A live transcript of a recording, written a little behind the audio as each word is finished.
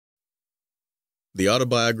The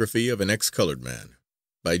Autobiography of an Ex-Colored Man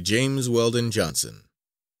by James Weldon Johnson.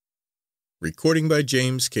 Recording by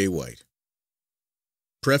James K. White.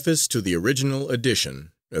 Preface to the original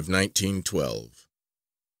edition of 1912.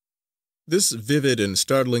 This vivid and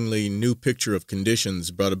startlingly new picture of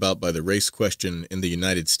conditions brought about by the race question in the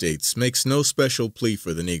United States makes no special plea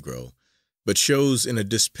for the Negro, but shows in a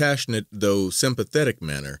dispassionate though sympathetic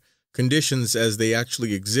manner conditions as they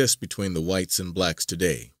actually exist between the whites and blacks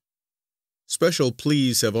today. Special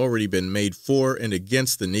pleas have already been made for and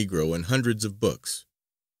against the Negro in hundreds of books,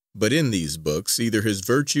 but in these books either his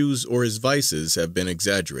virtues or his vices have been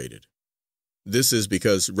exaggerated. This is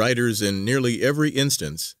because writers in nearly every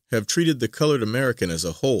instance have treated the colored American as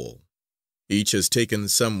a whole. Each has taken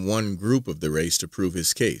some one group of the race to prove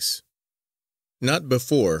his case. Not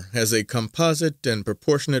before has a composite and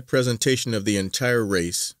proportionate presentation of the entire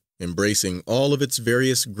race, embracing all of its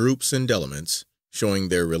various groups and elements, showing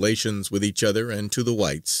their relations with each other and to the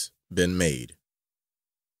whites, been made.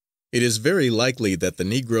 It is very likely that the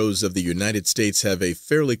Negroes of the United States have a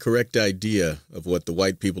fairly correct idea of what the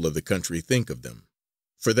white people of the country think of them,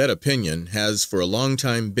 for that opinion has for a long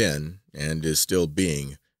time been, and is still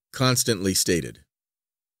being, constantly stated.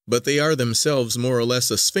 But they are themselves more or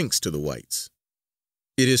less a sphinx to the whites.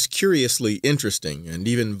 It is curiously interesting and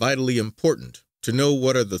even vitally important to know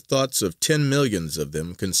what are the thoughts of 10 millions of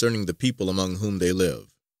them concerning the people among whom they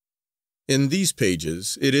live. In these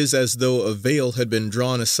pages it is as though a veil had been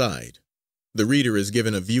drawn aside. The reader is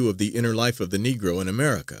given a view of the inner life of the Negro in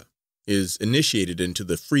America, is initiated into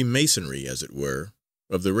the Freemasonry, as it were,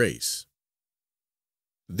 of the race.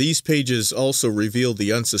 These pages also reveal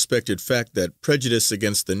the unsuspected fact that prejudice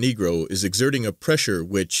against the Negro is exerting a pressure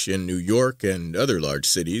which, in New York and other large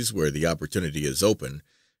cities where the opportunity is open,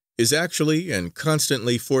 is actually and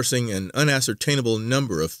constantly forcing an unascertainable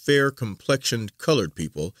number of fair-complexioned colored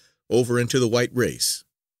people over into the white race.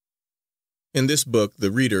 In this book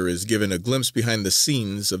the reader is given a glimpse behind the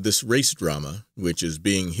scenes of this race drama which is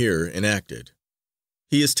being here enacted.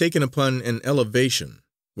 He is taken upon an elevation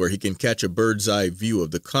where he can catch a bird's-eye view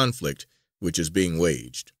of the conflict which is being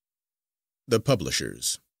waged. The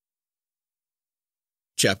Publishers.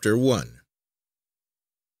 Chapter 1.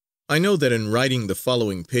 I know that in writing the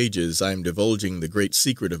following pages I am divulging the great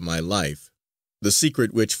secret of my life, the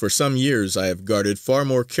secret which for some years I have guarded far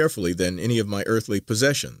more carefully than any of my earthly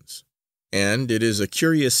possessions, and it is a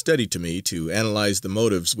curious study to me to analyze the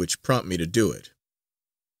motives which prompt me to do it.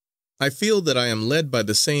 I feel that I am led by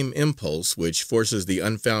the same impulse which forces the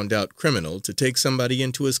unfound-out criminal to take somebody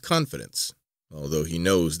into his confidence, although he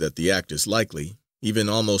knows that the act is likely, even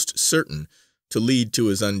almost certain, to lead to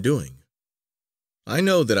his undoing. I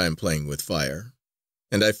know that I am playing with fire,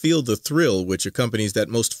 and I feel the thrill which accompanies that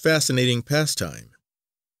most fascinating pastime.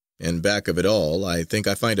 And back of it all, I think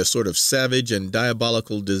I find a sort of savage and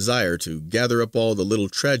diabolical desire to gather up all the little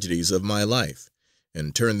tragedies of my life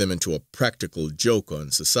and turn them into a practical joke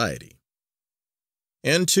on society.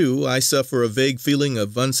 And too, I suffer a vague feeling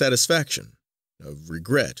of unsatisfaction, of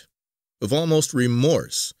regret, of almost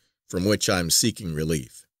remorse, from which I am seeking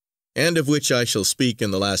relief, and of which I shall speak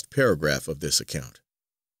in the last paragraph of this account.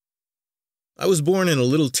 I was born in a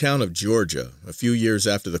little town of Georgia a few years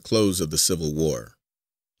after the close of the Civil War.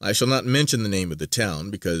 I shall not mention the name of the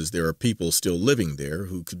town because there are people still living there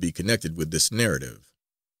who could be connected with this narrative.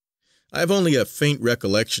 I have only a faint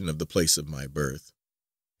recollection of the place of my birth.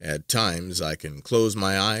 At times I can close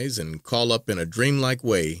my eyes and call up in a dreamlike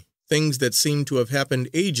way things that seem to have happened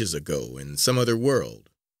ages ago in some other world.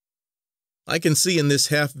 I can see in this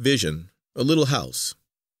half vision a little house.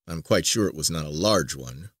 I'm quite sure it was not a large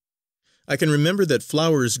one. I can remember that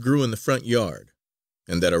flowers grew in the front yard,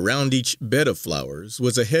 and that around each bed of flowers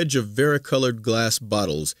was a hedge of varicolored glass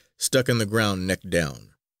bottles stuck in the ground neck down.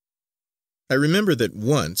 I remember that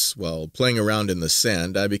once, while playing around in the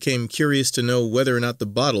sand, I became curious to know whether or not the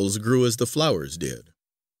bottles grew as the flowers did,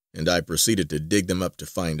 and I proceeded to dig them up to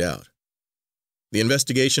find out. The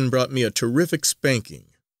investigation brought me a terrific spanking,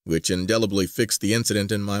 which indelibly fixed the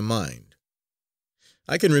incident in my mind.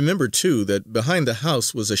 I can remember, too, that behind the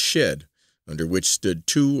house was a shed, under which stood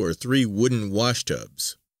 2 or 3 wooden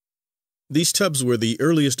washtubs. These tubs were the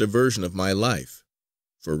earliest aversion of my life,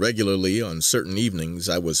 for regularly on certain evenings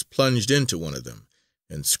I was plunged into one of them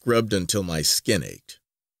and scrubbed until my skin ached.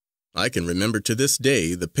 I can remember to this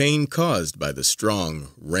day the pain caused by the strong,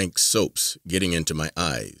 rank soaps getting into my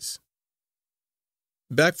eyes.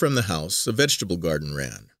 Back from the house a vegetable garden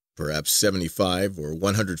ran, perhaps 75 or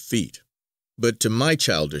 100 feet, but to my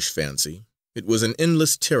childish fancy it was an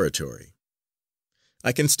endless territory.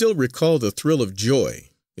 I can still recall the thrill of joy,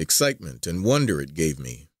 excitement, and wonder it gave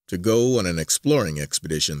me to go on an exploring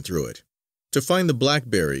expedition through it, to find the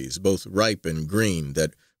blackberries, both ripe and green,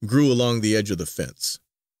 that grew along the edge of the fence.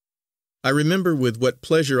 I remember with what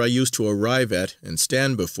pleasure I used to arrive at and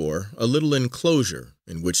stand before a little enclosure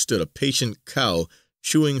in which stood a patient cow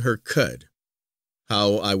chewing her cud,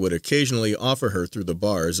 how I would occasionally offer her through the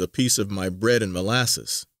bars a piece of my bread and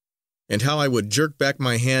molasses, and how I would jerk back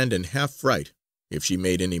my hand in half fright if she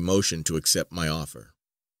made any motion to accept my offer.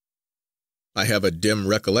 I have a dim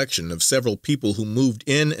recollection of several people who moved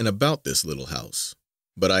in and about this little house,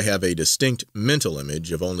 but I have a distinct mental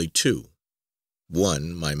image of only two: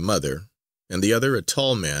 one, my mother, and the other a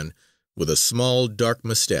tall man with a small dark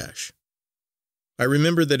mustache. I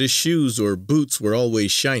remember that his shoes or boots were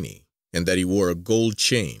always shiny, and that he wore a gold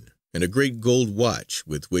chain and a great gold watch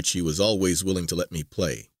with which he was always willing to let me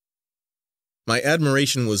play. My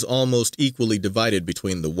admiration was almost equally divided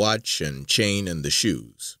between the watch and chain and the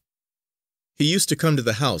shoes. He used to come to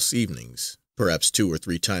the house evenings, perhaps 2 or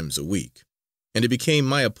 3 times a week, and it became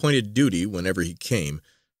my appointed duty whenever he came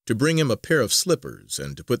to bring him a pair of slippers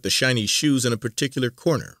and to put the shiny shoes in a particular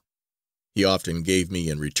corner. He often gave me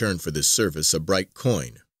in return for this service a bright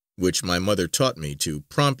coin, which my mother taught me to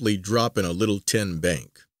promptly drop in a little tin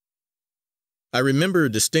bank. I remember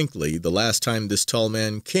distinctly the last time this tall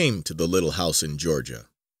man came to the little house in Georgia.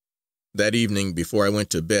 That evening before I went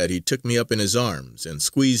to bed he took me up in his arms and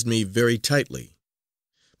squeezed me very tightly.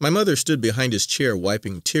 My mother stood behind his chair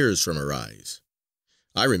wiping tears from her eyes.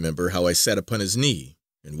 I remember how I sat upon his knee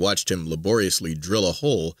and watched him laboriously drill a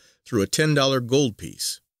hole through a $10 gold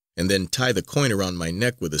piece, and then tie the coin around my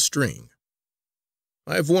neck with a string.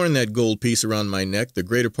 I have worn that gold piece around my neck the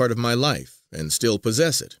greater part of my life, and still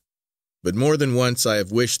possess it, but more than once I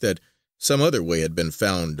have wished that some other way had been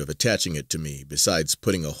found of attaching it to me besides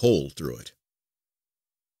putting a hole through it.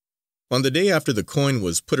 On the day after the coin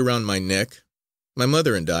was put around my neck, my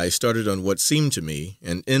mother and I started on what seemed to me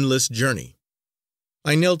an endless journey.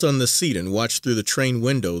 I knelt on the seat and watched through the train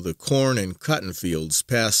window the corn and cotton fields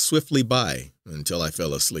pass swiftly by until I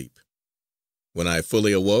fell asleep. When I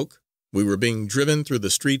fully awoke, we were being driven through the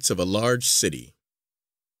streets of a large city,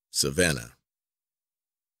 Savannah.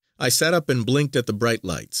 I sat up and blinked at the bright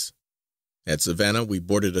lights. At Savannah we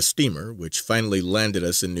boarded a steamer which finally landed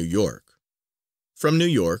us in New York. From New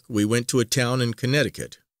York we went to a town in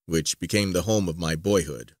Connecticut, which became the home of my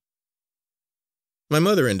boyhood. My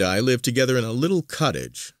mother and I lived together in a little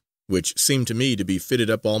cottage, which seemed to me to be fitted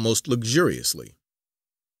up almost luxuriously.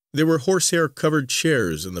 There were horsehair-covered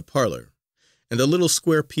chairs in the parlor, and a little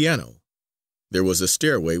square piano. There was a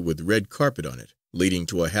stairway with red carpet on it, leading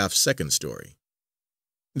to a half-second story.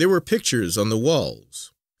 There were pictures on the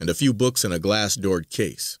walls, and a few books in a glass-doored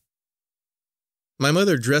case. My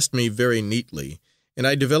mother dressed me very neatly, and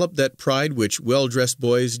I developed that pride which well-dressed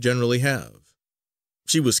boys generally have.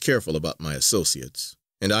 She was careful about my associates,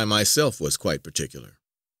 and I myself was quite particular.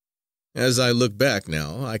 As I look back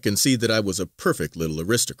now, I can see that I was a perfect little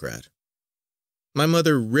aristocrat. My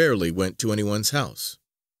mother rarely went to anyone's house,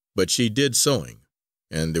 but she did sewing,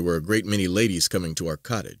 and there were a great many ladies coming to our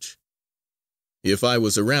cottage. If I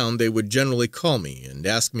was around, they would generally call me and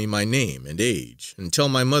ask me my name and age and tell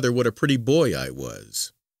my mother what a pretty boy I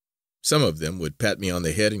was. Some of them would pat me on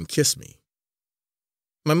the head and kiss me.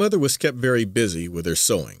 My mother was kept very busy with her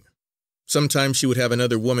sewing. Sometimes she would have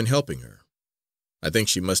another woman helping her. I think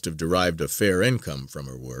she must have derived a fair income from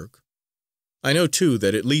her work. I know, too,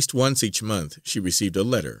 that at least once each month she received a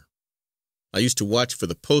letter. I used to watch for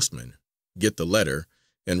the postman, get the letter,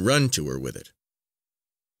 and run to her with it.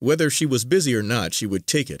 Whether she was busy or not, she would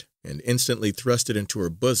take it and instantly thrust it into her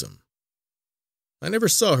bosom. I never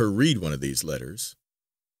saw her read one of these letters.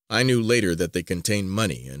 I knew later that they contained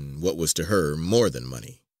money, and what was to her more than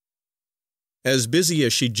money. As busy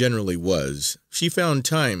as she generally was, she found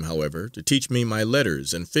time, however, to teach me my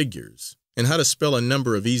letters and figures, and how to spell a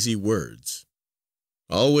number of easy words.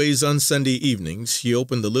 Always on Sunday evenings she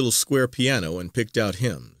opened the little square piano and picked out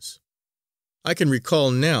hymns. I can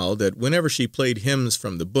recall now that whenever she played hymns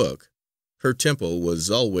from the book, her tempo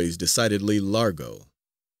was always decidedly largo.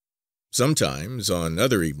 Sometimes, on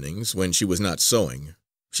other evenings, when she was not sewing,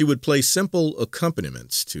 she would play simple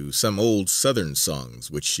accompaniments to some old Southern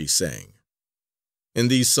songs which she sang. In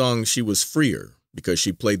these songs she was freer because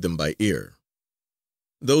she played them by ear.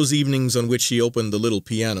 Those evenings on which she opened the little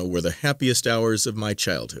piano were the happiest hours of my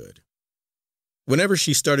childhood. Whenever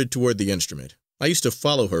she started toward the instrument, I used to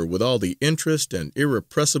follow her with all the interest and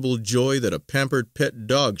irrepressible joy that a pampered pet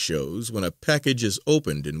dog shows when a package is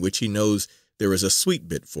opened in which he knows there is a sweet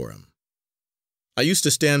bit for him. I used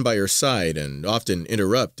to stand by her side and often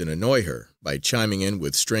interrupt and annoy her by chiming in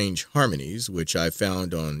with strange harmonies which I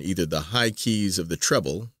found on either the high keys of the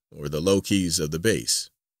treble or the low keys of the bass.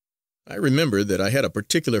 I remember that I had a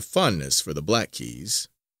particular fondness for the black keys.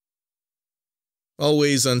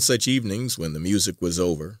 Always on such evenings when the music was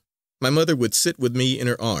over, my mother would sit with me in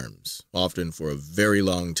her arms, often for a very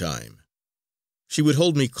long time. She would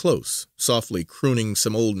hold me close, softly crooning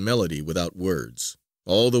some old melody without words,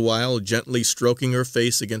 all the while gently stroking her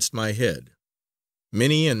face against my head.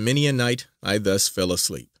 Many and many a night I thus fell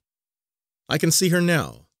asleep. I can see her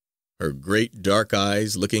now, her great dark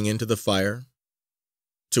eyes looking into the fire.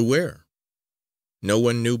 To where? No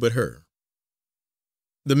one knew but her.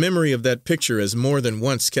 The memory of that picture has more than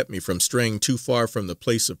once kept me from straying too far from the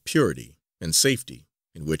place of purity and safety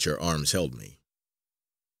in which her arms held me.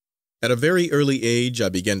 At a very early age I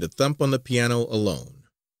began to thump on the piano alone,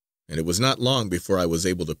 and it was not long before I was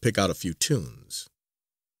able to pick out a few tunes.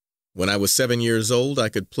 When I was 7 years old I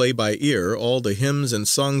could play by ear all the hymns and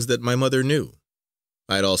songs that my mother knew.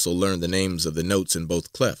 I had also learned the names of the notes in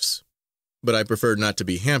both clefs, but I preferred not to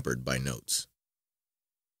be hampered by notes.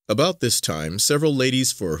 About this time several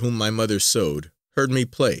ladies for whom my mother sewed heard me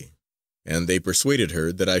play, and they persuaded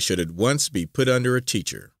her that I should at once be put under a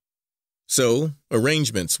teacher. So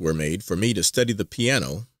arrangements were made for me to study the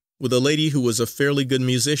piano with a lady who was a fairly good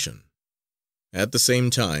musician. At the same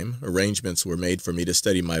time arrangements were made for me to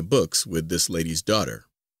study my books with this lady's daughter.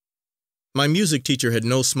 My music teacher had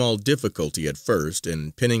no small difficulty at first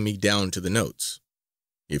in pinning me down to the notes.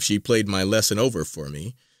 If she played my lesson over for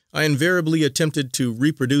me, I invariably attempted to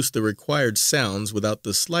reproduce the required sounds without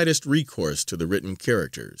the slightest recourse to the written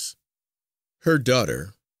characters. Her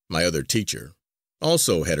daughter, my other teacher,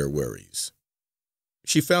 also had her worries.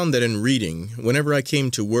 She found that in reading, whenever I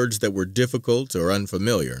came to words that were difficult or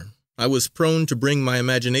unfamiliar, I was prone to bring my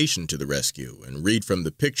imagination to the rescue and read from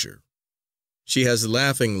the picture. She has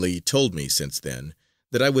laughingly told me since then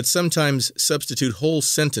that I would sometimes substitute whole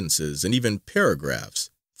sentences and even paragraphs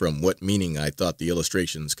from what meaning I thought the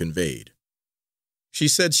illustrations conveyed. She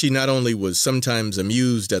said she not only was sometimes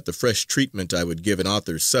amused at the fresh treatment I would give an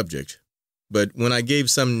author's subject, but when I gave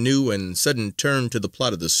some new and sudden turn to the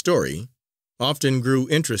plot of the story, often grew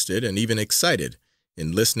interested and even excited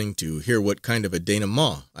in listening to hear what kind of a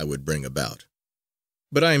denouement I would bring about.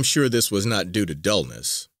 But I am sure this was not due to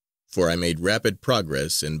dullness, for I made rapid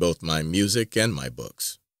progress in both my music and my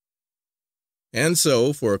books. And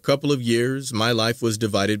so, for a couple of years, my life was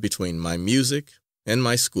divided between my music and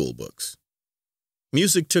my school books.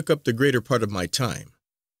 Music took up the greater part of my time.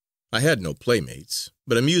 I had no playmates,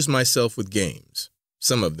 but amused myself with games,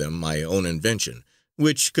 some of them my own invention,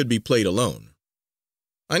 which could be played alone.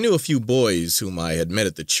 I knew a few boys whom I had met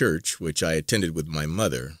at the church which I attended with my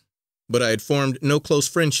mother, but I had formed no close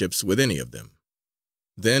friendships with any of them.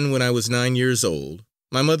 Then, when I was 9 years old,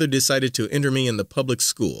 my mother decided to enter me in the public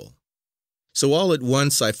school. So all at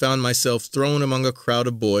once I found myself thrown among a crowd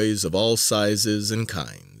of boys of all sizes and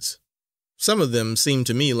kinds. Some of them seemed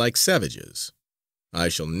to me like savages. I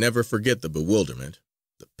shall never forget the bewilderment,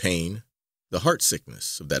 the pain, the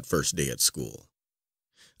heart-sickness of that first day at school.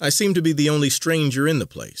 I seemed to be the only stranger in the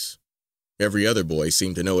place. Every other boy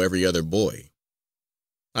seemed to know every other boy.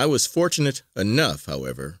 I was fortunate enough,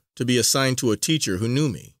 however, to be assigned to a teacher who knew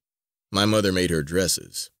me. My mother made her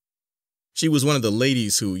dresses. She was one of the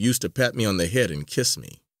ladies who used to pat me on the head and kiss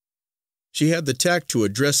me. She had the tact to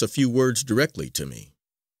address a few words directly to me.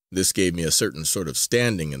 This gave me a certain sort of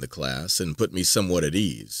standing in the class and put me somewhat at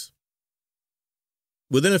ease.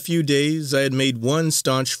 Within a few days I had made one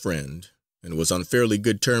staunch friend and was on fairly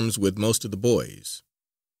good terms with most of the boys.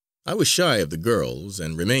 I was shy of the girls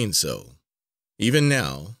and remained so. Even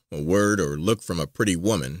now, a word or look from a pretty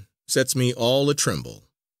woman sets me all a-tremble.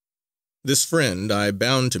 This friend I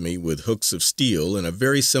bound to me with hooks of steel in a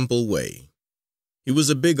very simple way. He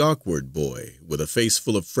was a big awkward boy with a face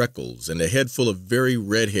full of freckles and a head full of very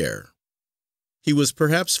red hair. He was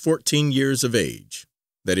perhaps 14 years of age,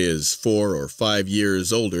 that is, 4 or 5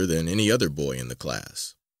 years older than any other boy in the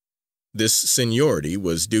class. This seniority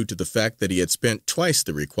was due to the fact that he had spent twice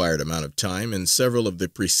the required amount of time in several of the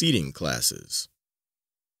preceding classes.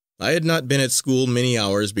 I had not been at school many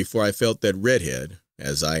hours before I felt that Redhead,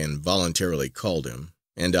 as I involuntarily called him,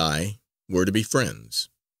 and I were to be friends.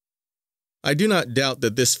 I do not doubt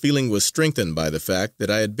that this feeling was strengthened by the fact that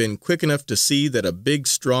I had been quick enough to see that a big,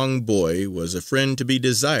 strong boy was a friend to be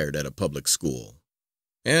desired at a public school.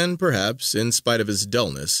 And perhaps, in spite of his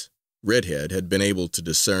dullness, Redhead had been able to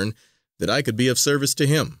discern that I could be of service to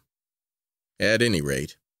him. At any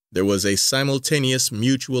rate, there was a simultaneous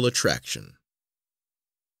mutual attraction.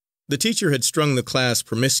 The teacher had strung the class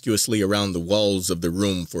promiscuously around the walls of the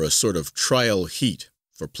room for a sort of trial heat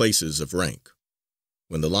for places of rank.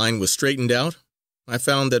 When the line was straightened out, I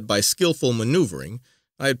found that by skillful maneuvering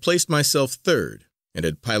I had placed myself third and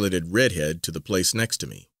had piloted Redhead to the place next to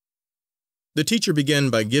me. The teacher began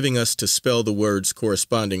by giving us to spell the words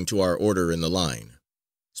corresponding to our order in the line.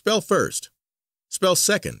 Spell first. Spell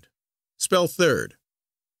second. Spell third.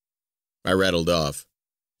 I rattled off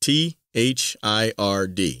Third,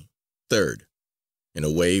 third, in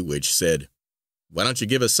a way which said, "Why don't you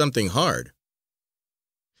give us something hard?"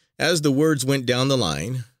 As the words went down the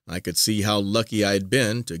line, I could see how lucky I had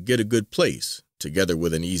been to get a good place, together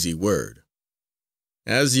with an easy word.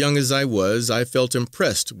 As young as I was, I felt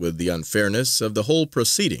impressed with the unfairness of the whole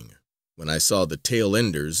proceeding when I saw the tail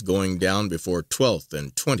enders going down before 12th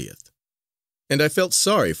and 20th, and I felt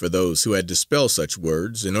sorry for those who had to spell such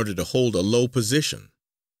words in order to hold a low position.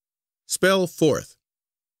 Spell fourth.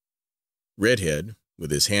 Redhead,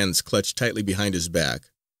 with his hands clutched tightly behind his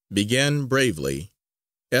back, began bravely,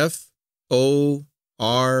 Forth.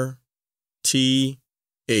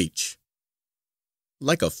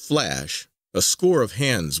 Like a flash, a score of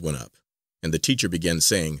hands went up, and the teacher began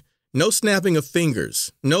saying, "No snapping of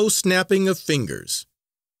fingers! No snapping of fingers!"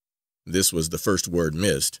 This was the first word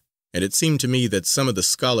missed, and it seemed to me that some of the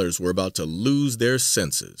scholars were about to lose their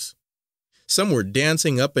senses. Some were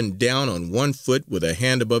dancing up and down on one foot with a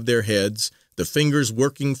hand above their heads, the fingers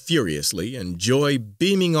working furiously, and joy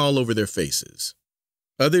beaming all over their faces.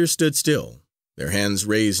 Others stood still, their hands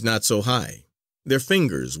raised not so high, their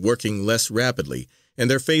fingers working less rapidly,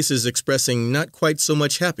 and their faces expressing not quite so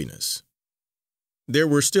much happiness. There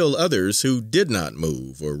were still others who did not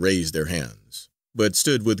move or raise their hands, but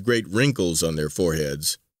stood with great wrinkles on their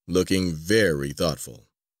foreheads, looking very thoughtful.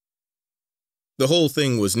 The whole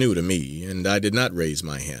thing was new to me, and I did not raise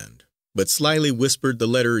my hand, but slyly whispered the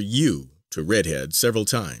letter U to Redhead several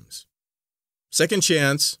times. "Second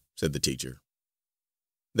chance," said the teacher.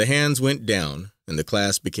 The hands went down, and the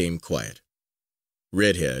class became quiet.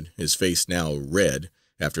 Redhead, his face now red,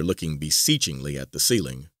 after looking beseechingly at the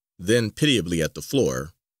ceiling, then pitiably at the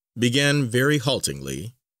floor, began very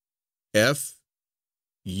haltingly,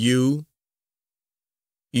 F.U.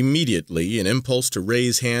 Immediately an impulse to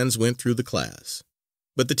raise hands went through the class,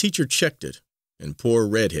 but the teacher checked it, and poor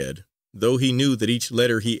Redhead, though he knew that each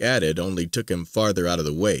letter he added only took him farther out of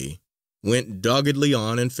the way, went doggedly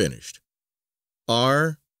on and finished.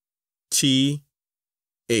 R.T.H.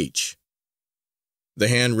 The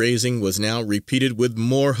hand-raising was now repeated with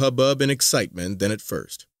more hubbub and excitement than at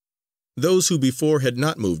first. Those who before had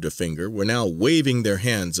not moved a finger were now waving their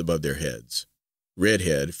hands above their heads.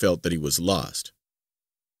 Redhead felt that he was lost.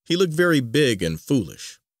 He looked very big and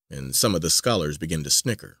foolish, and some of the scholars began to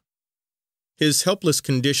snicker. His helpless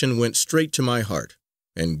condition went straight to my heart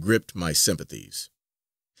and gripped my sympathies.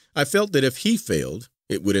 I felt that if he failed,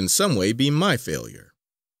 it would in some way be my failure.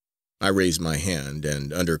 I raised my hand,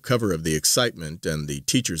 and under cover of the excitement and the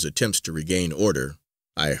teacher's attempts to regain order,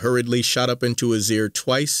 I hurriedly shot up into his ear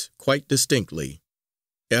twice, quite distinctly,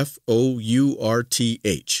 F.O.U.R.T.H.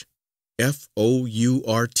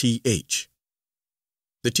 F.O.U.R.T.H.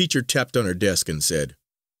 The teacher tapped on her desk and said,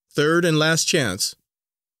 "Third and last chance."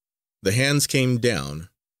 The hands came down.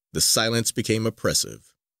 The silence became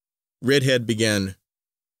oppressive. Redhead began,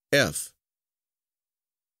 F.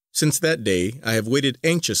 Since that day I have waited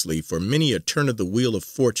anxiously for many a turn of the wheel of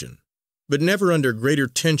fortune, but never under greater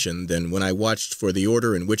tension than when I watched for the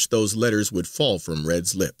order in which those letters would fall from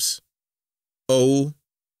Red's lips. O.U.R.T.H.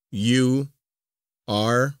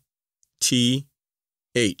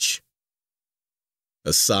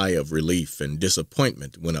 A sigh of relief and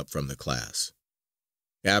disappointment went up from the class.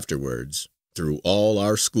 Afterwards, through all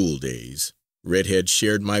our school days, Redhead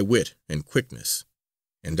shared my wit and quickness,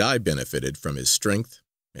 and I benefited from his strength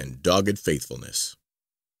and dogged faithfulness.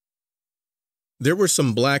 There were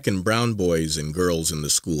some black and brown boys and girls in the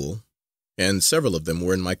school, and several of them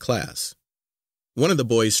were in my class. One of the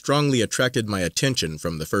boys strongly attracted my attention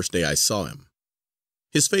from the first day I saw him.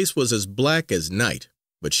 His face was as black as night,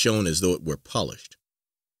 but shone as though it were polished.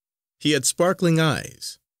 He had sparkling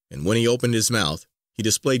eyes, and when he opened his mouth, he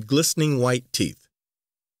displayed glistening white teeth.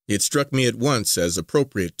 It struck me at once as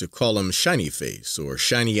appropriate to call him Shiny Face, or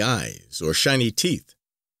Shiny Eyes, or Shiny Teeth,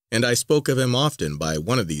 and I spoke of him often by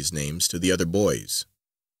one of these names to the other boys.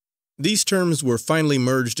 These terms were finally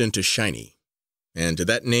merged into Shiny, and to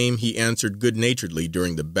that name he answered good-naturedly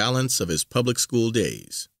during the balance of his public school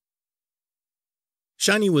days.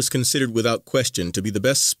 Shiny was considered without question to be the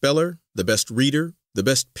best speller, the best reader, the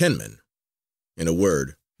best penman, in a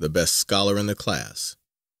word, the best scholar in the class.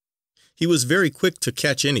 He was very quick to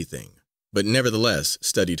catch anything, but nevertheless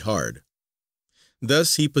studied hard.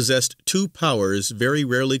 Thus he possessed two powers very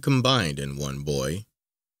rarely combined in one boy.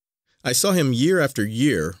 I saw him year after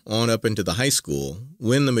year, on up into the high school,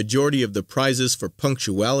 win the majority of the prizes for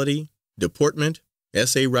punctuality, deportment,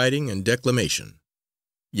 essay writing, and declamation.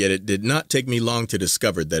 Yet it did not take me long to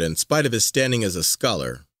discover that in spite of his standing as a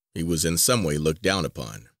scholar, he was in some way looked down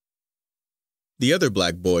upon. The other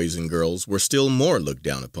black boys and girls were still more looked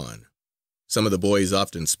down upon. Some of the boys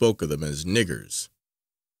often spoke of them as niggers.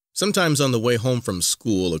 Sometimes on the way home from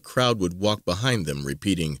school, a crowd would walk behind them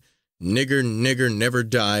repeating, "Nigger, nigger, never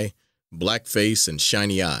die, black face and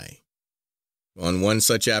shiny eye." On one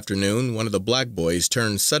such afternoon, one of the black boys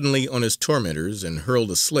turned suddenly on his tormentors and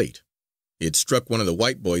hurled a slate. It struck one of the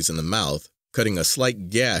white boys in the mouth, cutting a slight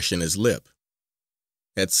gash in his lip.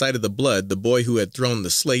 At sight of the blood, the boy who had thrown the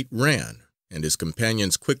slate ran, and his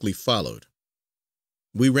companions quickly followed.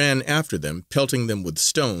 We ran after them, pelting them with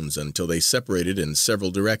stones until they separated in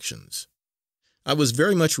several directions. I was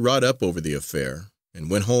very much wrought up over the affair, and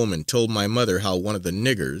went home and told my mother how one of the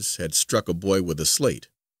niggers had struck a boy with a slate.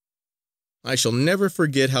 I shall never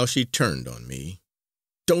forget how she turned on me.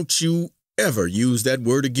 "Don't you ever use that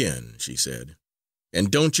word again," she said,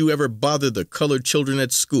 "and don't you ever bother the colored children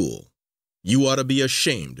at school. You ought to be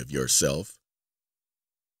ashamed of yourself."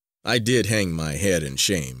 I did hang my head in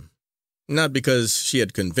shame, not because she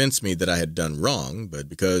had convinced me that I had done wrong, but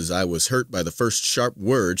because I was hurt by the first sharp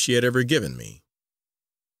word she had ever given me.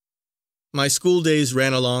 My school days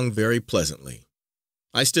ran along very pleasantly.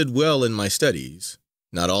 I stood well in my studies,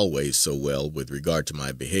 not always so well with regard to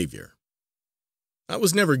my behavior. I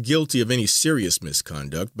was never guilty of any serious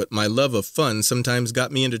misconduct, but my love of fun sometimes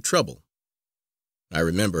got me into trouble. I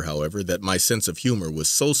remember, however, that my sense of humor was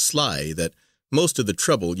so sly that most of the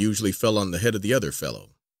trouble usually fell on the head of the other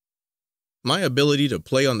fellow. My ability to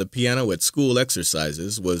play on the piano at school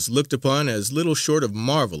exercises was looked upon as little short of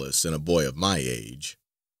marvelous in a boy of my age.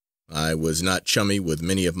 I was not chummy with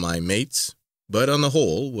many of my mates, but on the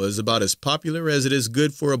whole was about as popular as it is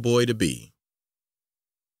good for a boy to be.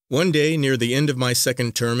 One day near the end of my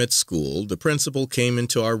second term at school, the principal came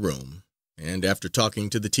into our room, and after talking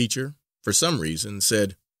to the teacher, for some reason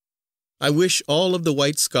said, "I wish all of the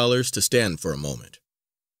white scholars to stand for a moment."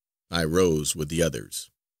 I rose with the others.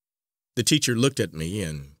 The teacher looked at me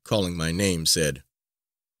and, calling my name, said,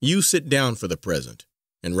 "You sit down for the present,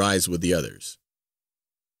 and rise with the others."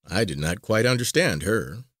 I did not quite understand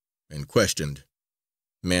her, and questioned,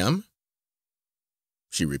 "Ma'am?"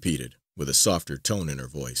 She repeated, with a softer tone in her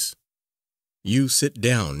voice, "You sit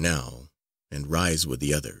down now, and rise with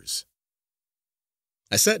the others."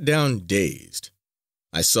 I sat down dazed.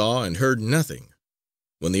 I saw and heard nothing.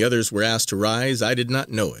 When the others were asked to rise, I did not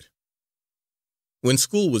know it. When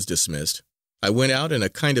school was dismissed, I went out in a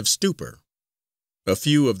kind of stupor. A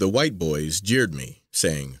few of the white boys jeered me,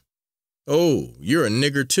 saying, "Oh, you're a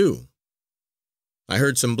nigger too." I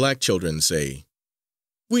heard some black children say,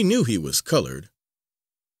 "We knew he was colored."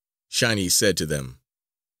 Shiny said to them,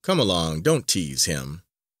 "Come along, don't tease him,"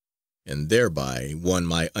 and thereby won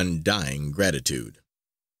my undying gratitude.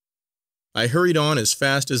 I hurried on as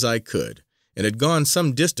fast as I could, and had gone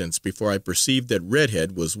some distance before I perceived that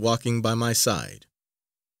Redhead was walking by my side.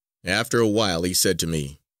 After a while he said to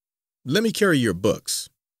me, "Let me carry your books."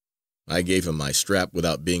 I gave him my strap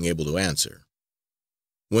without being able to answer.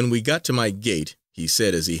 When we got to my gate, he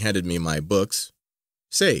said as he handed me my books,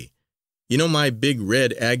 "Say, you know my big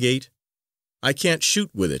red agate? I can't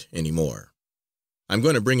shoot with it any more. I'm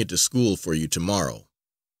going to bring it to school for you tomorrow."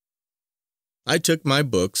 I took my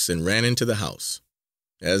books and ran into the house.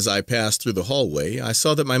 As I passed through the hallway, I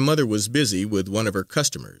saw that my mother was busy with one of her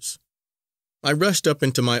customers. I rushed up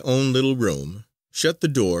into my own little room, shut the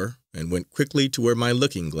door, and went quickly to where my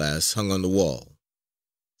looking glass hung on the wall.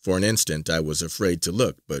 For an instant I was afraid to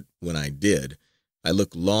look, but when I did, I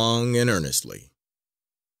looked long and earnestly.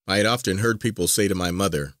 I had often heard people say to my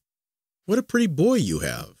mother, "What a pretty boy you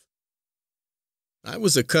have." I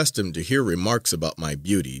was accustomed to hear remarks about my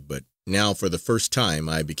beauty, but now for the first time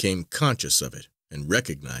I became conscious of it and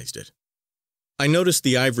recognized it. I noticed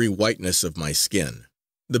the ivory whiteness of my skin,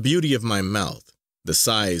 the beauty of my mouth, the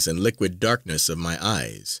size and liquid darkness of my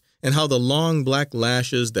eyes, and how the long black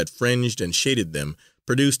lashes that fringed and shaded them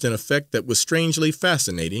produced an effect that was strangely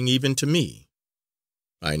fascinating even to me.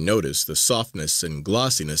 I noticed the softness and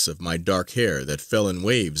glossiness of my dark hair that fell in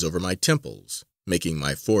waves over my temples, making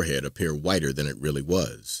my forehead appear whiter than it really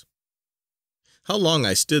was. How long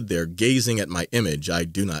I stood there gazing at my image I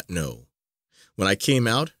do not know. When I came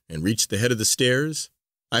out and reached the head of the stairs,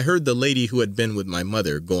 I heard the lady who had been with my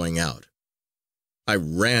mother going out. I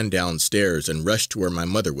ran downstairs and rushed to where my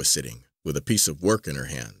mother was sitting, with a piece of work in her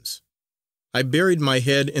hands. I buried my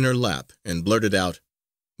head in her lap and blurted out,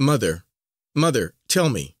 "Mother, mother, tell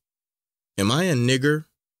me, am I a nigger?"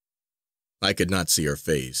 I could not see her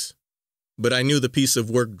face, but I knew the piece of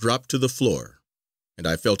work dropped to the floor, and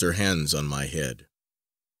I felt her hands on my head.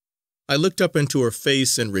 I looked up into her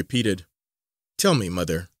face and repeated, "Tell me,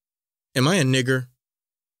 mother, am I a nigger?"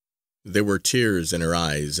 There were tears in her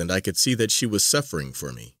eyes, and I could see that she was suffering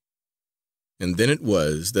for me. And then it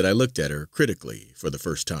was that I looked at her critically for the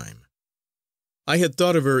first time. I had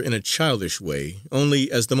thought of her in a childish way,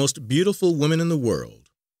 only as the most beautiful woman in the world.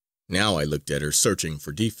 Now I looked at her searching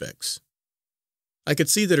for defects. I could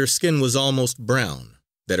see that her skin was almost brown,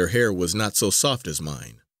 that her hair was not so soft as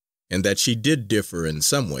mine, and that she did differ in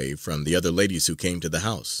some way from the other ladies who came to the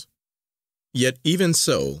house. Yet even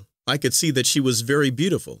so, I could see that she was very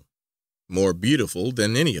beautiful, more beautiful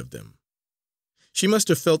than any of them. She must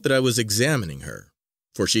have felt that I was examining her,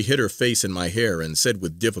 for she hid her face in my hair and said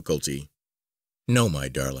with difficulty, "No, my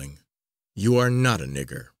darling, you are not a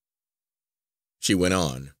nigger." She went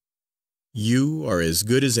on, "You are as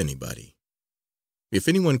good as anybody. If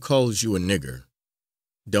anyone calls you a nigger,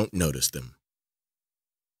 don't notice them."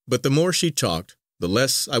 But the more she talked, the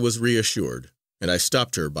less I was reassured, and I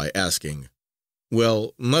stopped her by asking,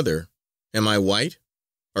 "Well, mother, am I white?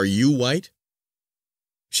 Are you white?"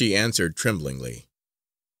 She answered tremblingly,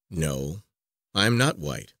 "No, I am not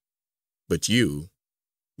white. But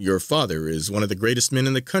your father is one of the greatest men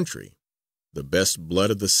in the country. The best blood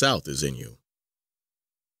of the South is in you."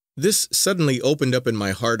 This suddenly opened up in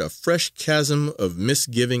my heart a fresh chasm of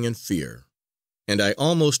misgiving and fear, and I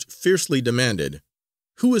almost fiercely demanded,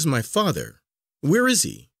 "Who is my father? Where is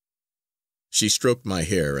he?" She stroked my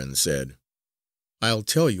hair and said, "I'll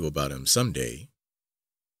tell you about him some day."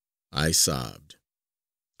 I sobbed,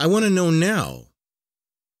 "I want to know now."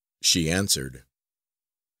 She answered,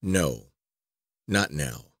 "No, not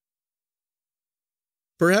now."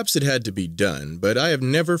 Perhaps it had to be done, but I have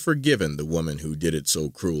never forgiven the woman who did it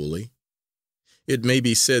so cruelly. It may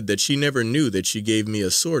be said that she never knew that she gave me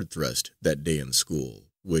a sword thrust that day in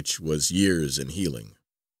school, which was years in healing.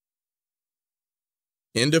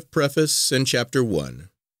 End of preface and Chapter 1.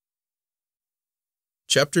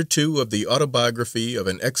 Chapter 2 of the Autobiography of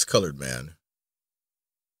an Ex-Colored Man.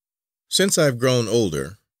 Since I've grown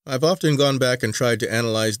older, I've often gone back and tried to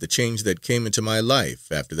analyze the change that came into my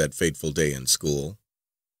life after that fateful day in school.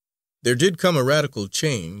 There did come a radical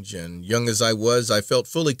change, and young as I was, I felt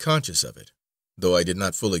fully conscious of it, though I did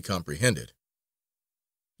not fully comprehend it.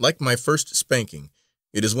 Like my first spanking,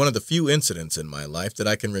 it is one of the few incidents in my life that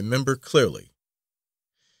I can remember clearly.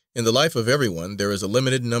 In the life of everyone there is a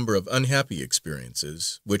limited number of unhappy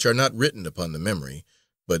experiences, which are not written upon the memory,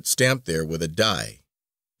 but stamped there with a die,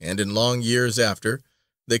 and in long years after,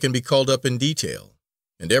 they can be called up in detail,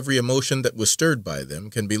 and every emotion that was stirred by them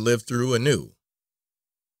can be lived through anew.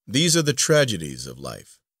 These are the tragedies of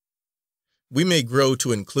life. We may grow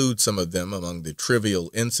to include some of them among the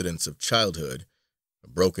trivial incidents of childhood: a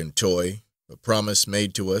broken toy, a promise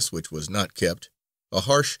made to us which was not kept, a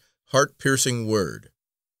harsh, heart-piercing word.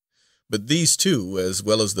 But these too, as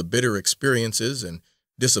well as the bitter experiences and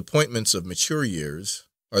disappointments of mature years,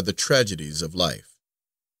 are the tragedies of life.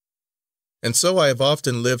 And so I have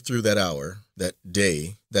often lived through that hour, that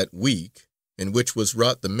day, that week, in which was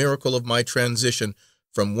wrought the miracle of my transition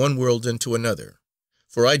from one world into another,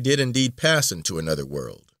 for I did indeed pass into another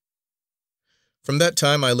world. From that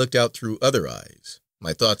time I looked out through other eyes.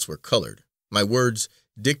 My thoughts were colored, my words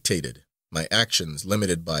dictated, my actions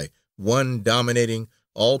limited by one dominating,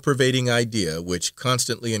 all-pervading idea which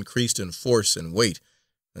constantly increased in force and weight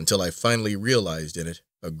until I finally realized in it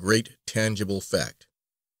a great tangible fact.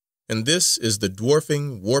 And this is the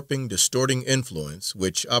dwarfing, warping, distorting influence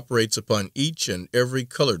which operates upon each and every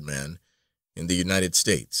colored man in the United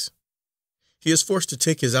States. He is forced to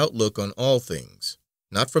take his outlook on all things,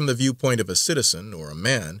 not from the viewpoint of a citizen or a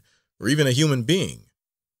man or even a human being,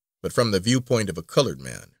 but from the viewpoint of a colored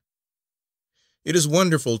man. It is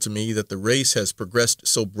wonderful to me that the race has progressed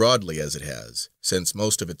so broadly as it has, since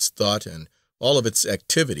most of its thought and all of its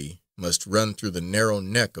activity must run through the narrow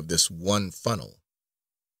neck of this one funnel.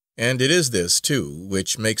 And it is this, too,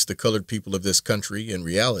 which makes the colored people of this country, in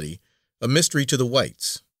reality, a mystery to the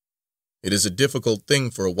whites. It is a difficult thing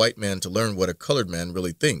for a white man to learn what a colored man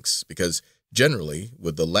really thinks, because, generally,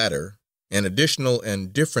 with the latter, an additional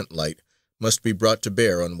and different light must be brought to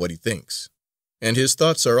bear on what he thinks, and his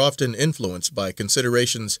thoughts are often influenced by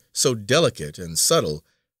considerations so delicate and subtle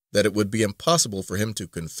that it would be impossible for him to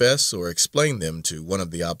confess or explain them to one of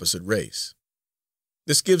the opposite race.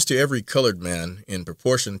 This gives to every colored man, in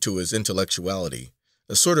proportion to his intellectuality,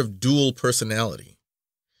 a sort of dual personality.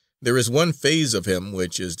 There is one phase of him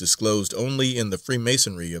which is disclosed only in the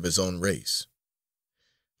Freemasonry of his own race.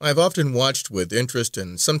 I have often watched with interest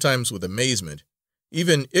and sometimes with amazement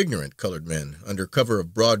even ignorant colored men, under cover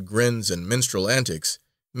of broad grins and minstrel antics,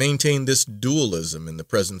 maintain this dualism in the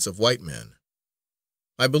presence of white men.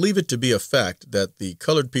 I believe it to be a fact that the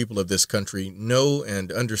colored people of this country know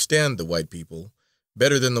and understand the white people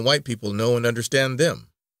better than the white people know and understand them.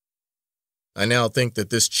 I now think that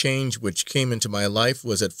this change which came into my life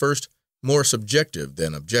was at first more subjective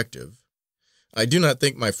than objective. I do not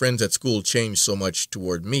think my friends at school changed so much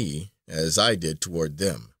toward me as I did toward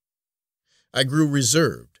them. I grew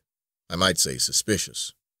reserved, I might say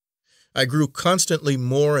suspicious. I grew constantly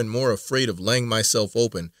more and more afraid of laying myself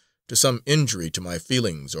open to some injury to my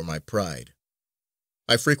feelings or my pride.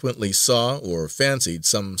 I frequently saw or fancied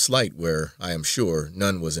some slight where, I am sure,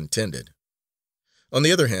 none was intended. On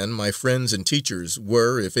the other hand, my friends and teachers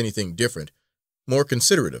were, if anything different, more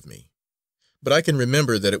considerate of me. But I can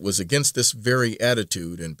remember that it was against this very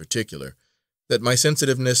attitude in particular that my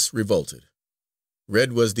sensitiveness revolted.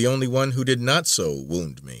 Red was the only one who did not so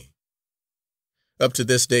wound me. Up to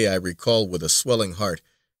this day I recall with a swelling heart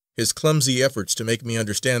his clumsy efforts to make me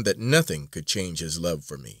understand that nothing could change his love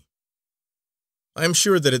for me. I am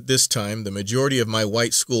sure that at this time the majority of my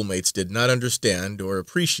white schoolmates did not understand or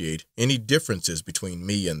appreciate any differences between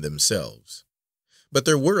me and themselves. But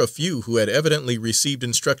there were a few who had evidently received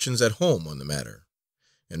instructions at home on the matter,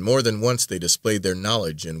 and more than once they displayed their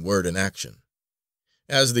knowledge in word and action.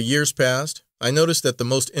 As the years passed, I noticed that the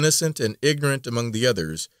most innocent and ignorant among the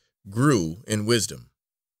others grew in wisdom.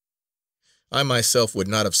 I myself would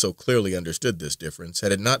not have so clearly understood this difference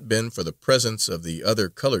had it not been for the presence of the other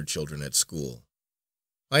colored children at school.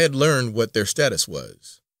 I had learned what their status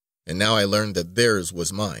was, and now I learned that theirs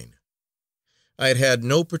was mine. I had had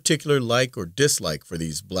no particular like or dislike for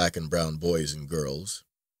these black and brown boys and girls.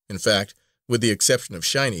 In fact, with the exception of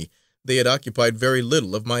Shiny, they had occupied very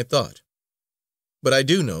little of my thought. But I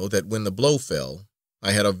do know that when the blow fell,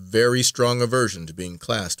 I had a very strong aversion to being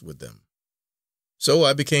classed with them. So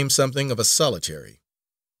I became something of a solitary.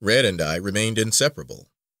 Red and I remained inseparable,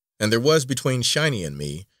 and there was between Shiny and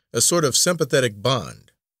me a sort of sympathetic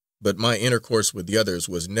bond, but my intercourse with the others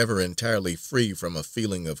was never entirely free from a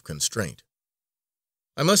feeling of constraint.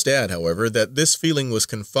 I must add, however, that this feeling was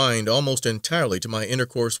confined almost entirely to my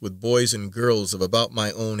intercourse with boys and girls of about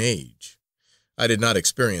my own age. I did not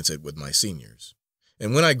experience it with my seniors,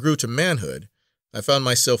 and when I grew to manhood, I found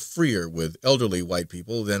myself freer with elderly white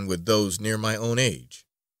people than with those near my own age.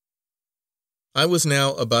 I was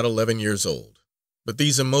now about 11 years old, but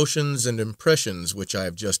these emotions and impressions which I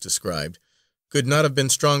have just described could not have been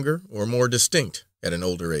stronger or more distinct at an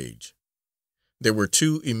older age. There were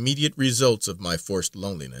two immediate results of my forced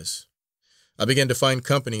loneliness. I began to find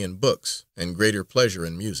company in books and greater pleasure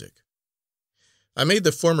in music. I made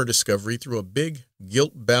the former discovery through a big,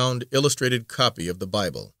 gilt-bound illustrated copy of the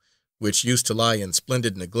Bible, which used to lie in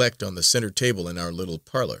splendid neglect on the center table in our little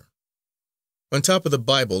parlor. On top of the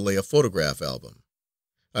Bible lay a photograph album.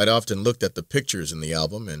 I'd often looked at the pictures in the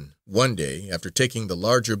album, and one day, after taking the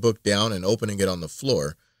larger book down and opening it on the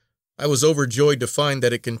floor, I was overjoyed to find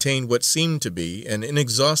that it contained what seemed to be an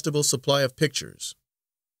inexhaustible supply of pictures.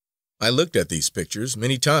 I looked at these pictures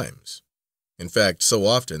many times, in fact, so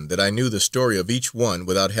often that I knew the story of each one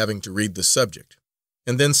without having to read the subject,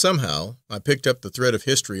 and then somehow I picked up the thread of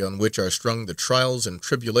history on which are strung the trials and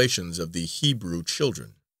tribulations of the Hebrew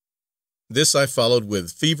children. This I followed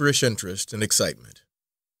with feverish interest and excitement.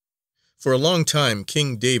 For a long time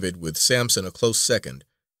King David, with Samson a close second,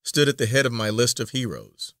 stood at the head of my list of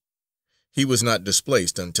heroes. He was not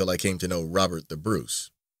displaced until I came to know Robert the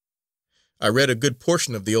Bruce. I read a good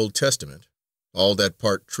portion of the Old Testament, all that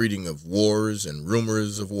part treating of wars and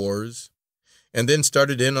rumors of wars, and then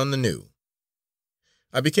started in on the New.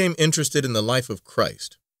 I became interested in the life of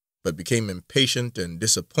Christ, but became impatient and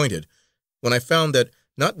disappointed when I found that,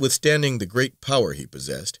 notwithstanding the great power he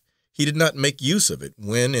possessed, he did not make use of it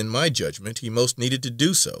when, in my judgment, he most needed to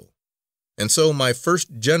do so. And so my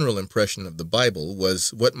first general impression of the Bible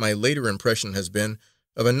was what my later impression has been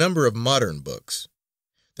of a number of modern books,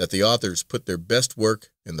 that the authors put their best work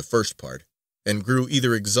in the first part and grew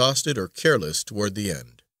either exhausted or careless toward the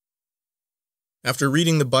end. After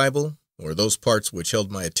reading the Bible, or those parts which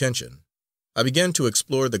held my attention, I began to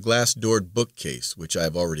explore the glass-doored bookcase which I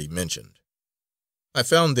have already mentioned. I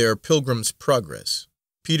found there Pilgrim's Progress,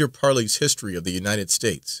 Peter Parley's History of the United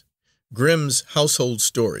States, Grimm's Household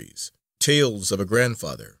Stories, Tales of a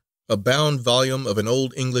Grandfather, a bound volume of an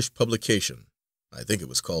old English publication, I think it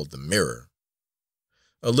was called The Mirror,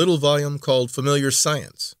 a little volume called Familiar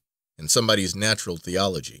Science, and somebody's Natural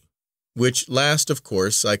Theology, which last, of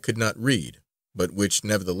course, I could not read, but which,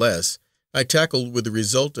 nevertheless, I tackled with the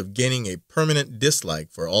result of gaining a permanent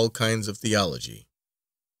dislike for all kinds of theology.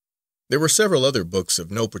 There were several other books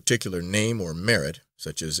of no particular name or merit,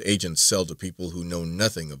 such as agents sell to people who know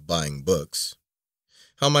nothing of buying books.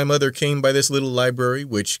 How my mother came by this little library,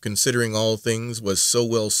 which, considering all things, was so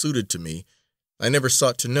well suited to me, I never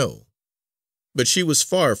sought to know. But she was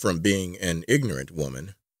far from being an ignorant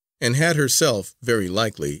woman, and had herself, very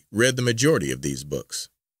likely, read the majority of these books,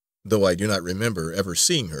 though I do not remember ever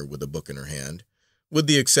seeing her with a book in her hand, with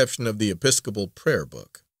the exception of the Episcopal Prayer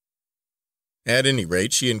Book. At any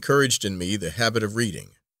rate, she encouraged in me the habit of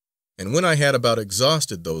reading, and when I had about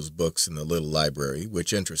exhausted those books in the little library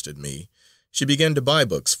which interested me, she began to buy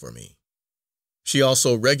books for me. She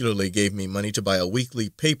also regularly gave me money to buy a weekly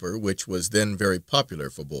paper which was then very popular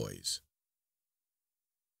for boys.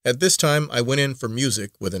 At this time I went in for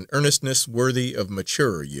music with an earnestness worthy of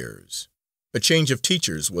maturer years. A change of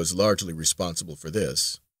teachers was largely responsible for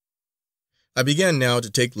this. I began now to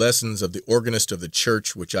take lessons of the organist of the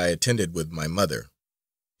church which I attended with my mother.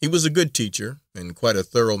 He was a good teacher and quite a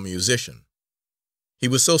thorough musician. He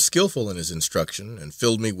was so skillful in his instruction and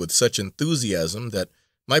filled me with such enthusiasm that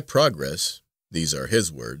my progress, these are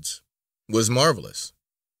his words, was marvelous.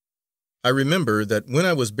 I remember that when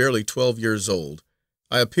I was barely 12 years old,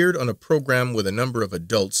 I appeared on a program with a number of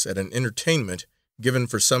adults at an entertainment given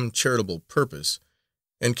for some charitable purpose,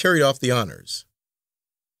 and carried off the honors.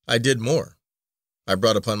 I did more. I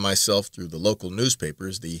brought upon myself through the local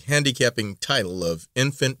newspapers the handicapping title of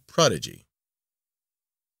infant prodigy.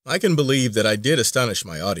 I can believe that I did astonish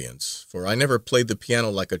my audience, for I never played the piano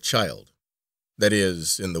like a child, that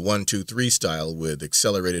is, in the 1-2-3 style with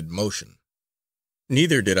accelerated motion.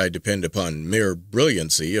 Neither did I depend upon mere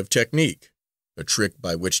brilliancy of technique, a trick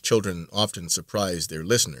by which children often surprise their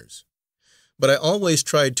listeners. But I always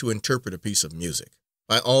tried to interpret a piece of music.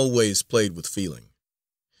 I always played with feeling.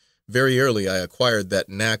 Very early I acquired that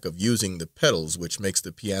knack of using the pedals which makes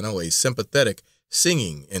the piano a sympathetic,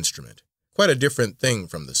 singing instrument, quite a different thing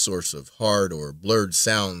from the source of hard or blurred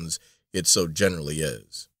sounds it so generally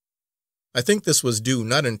is. I think this was due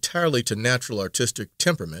not entirely to natural artistic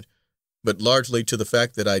temperament, but largely to the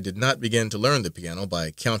fact that I did not begin to learn the piano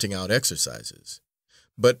by counting out exercises,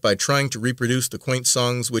 but by trying to reproduce the quaint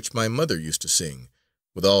songs which my mother used to sing,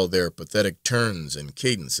 with all their pathetic turns and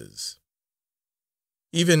cadences.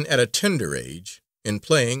 Even at a tender age, in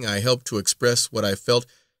playing I helped to express what I felt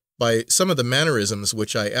by some of the mannerisms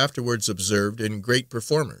which I afterwards observed in great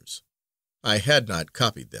performers. I had not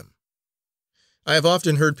copied them. I have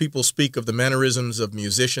often heard people speak of the mannerisms of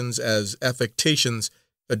musicians as affectations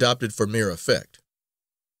adopted for mere effect.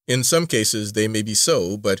 In some cases they may be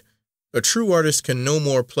so, but a true artist can no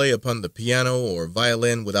more play upon the piano or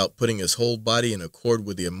violin without putting his whole body in accord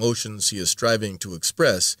with the emotions he is striving to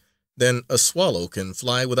express than a swallow can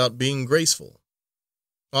fly without being graceful.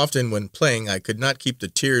 Often when playing I could not keep the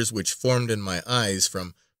tears which formed in my eyes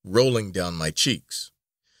from rolling down my cheeks.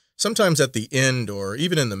 Sometimes at the end or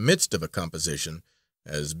even in the midst of a composition,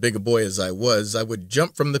 as big a boy as I would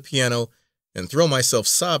jump from the piano and throw myself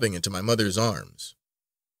sobbing into my mother's arms.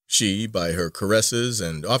 She, by her caresses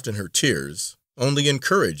and often her tears, only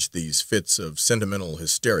encouraged these fits of sentimental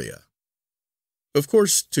hysteria. Of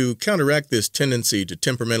course, to counteract this tendency to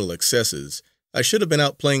temperamental excesses, I should have been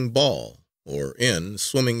out playing ball, or in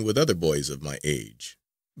swimming with other boys of my age.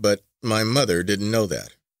 But my mother didn't know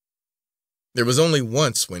that. There was only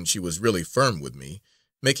once when she was really firm with me,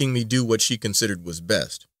 making me do what she considered was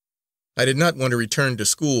best. I did not want to return to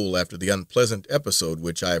school after the unpleasant episode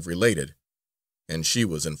which I have related, and she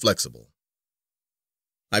was inflexible.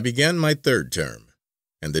 I began my third term,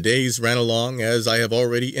 and the days ran along as I have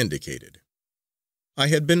already indicated. I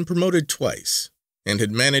had been promoted twice, and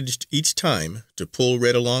had managed each time to pull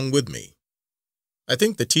Red along with me. I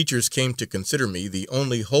think the teachers came to consider me the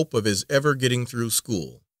only hope of his ever getting through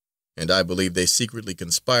school, and I believe they secretly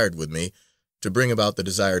conspired with me to bring about the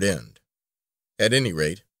desired end. At any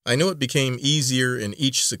rate, I know it became easier in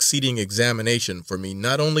each succeeding examination for me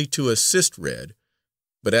not only to assist Red,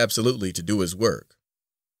 but absolutely to do his work.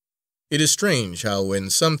 It is strange how in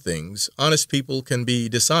some things honest people can be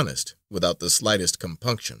dishonest without the slightest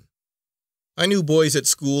compunction. I knew boys at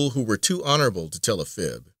school who were too honorable to tell a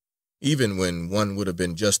fib, even when one would have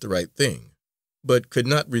been just the right thing, but could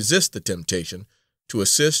not resist the temptation to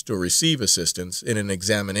assist or receive assistance in an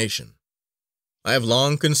examination. I have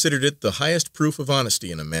long considered it the highest proof of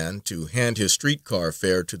honesty in a man to hand his streetcar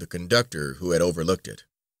fare to the conductor who had overlooked it.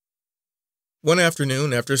 One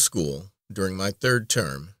afternoon after school, during my third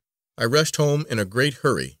term, I rushed home in a great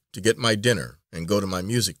hurry to get my dinner and go to my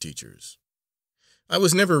music teacher's. I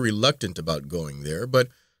was never reluctant about going there, but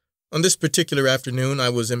on this particular afternoon I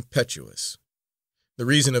was impetuous. The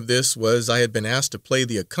reason of this was I had been asked to play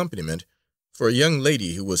the accompaniment for a young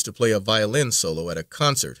lady who was to play a violin solo at a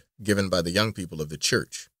concert given by the young people of the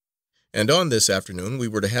church, and on this afternoon we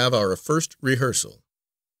were to have our first rehearsal.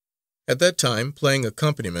 At that time, playing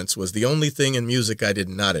accompaniments was the only thing in music I did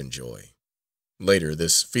not enjoy. Later,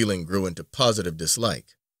 this feeling grew into positive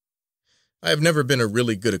dislike. I have never been a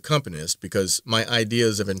really good accompanist because my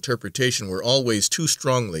ideas of interpretation were always too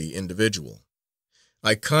strongly individual.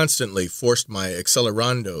 I constantly forced my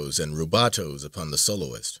accelerandos and rubatos upon the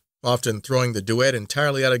soloist, often throwing the duet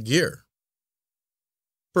entirely out of gear.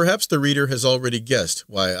 Perhaps the reader has already guessed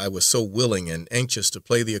why I was so willing and anxious to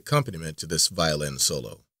play the accompaniment to this violin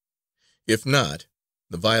solo. If not,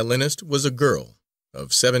 the violinist was a girl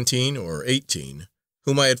of 17 or 18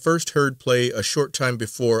 whom I had first heard play a short time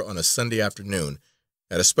before on a Sunday afternoon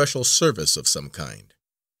at a special service of some kind,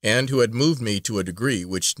 and who had moved me to a degree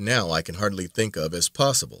which now I can hardly think of as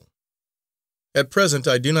possible. At present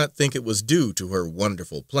I do not think it was due to her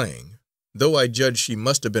wonderful playing, though I judge she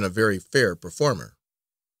must have been a very fair performer.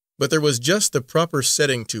 But there was just the proper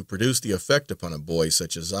setting to produce the effect upon a boy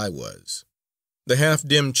such as I was. The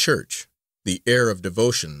half-dim church, the air of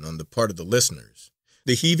devotion on the part of the listeners,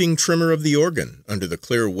 the heaving tremor of the organ under the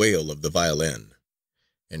clear wail of the violin,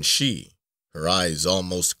 and she, her eyes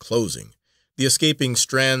almost closing, the escaping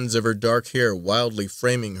strands of her dark hair wildly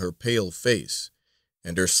framing her pale face,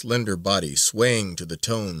 and her slender body swaying to the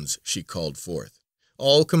tones she called forth,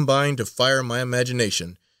 all combined to fire my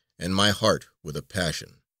imagination and my heart with a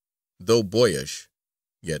passion, though boyish,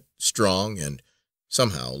 yet strong and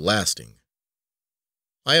somehow lasting.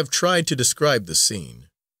 I have tried to describe the scene.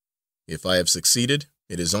 If I have succeeded,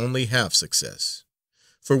 it is only half success,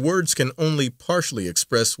 for words can only partially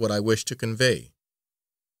express what I wish to convey.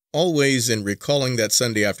 Always in recalling that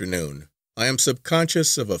Sunday afternoon, I am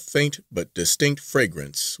subconscious of a faint but distinct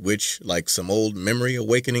fragrance which, like some old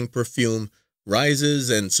memory-awakening perfume, rises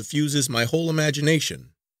and suffuses my whole imagination,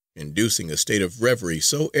 inducing a state of reverie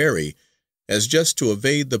so airy as just to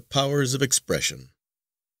evade the powers of expression.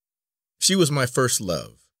 She was my first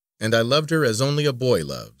love, and I loved her as only a boy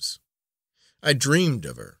loves. I dreamed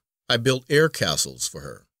of her. I built air castles for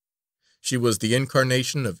her. She was the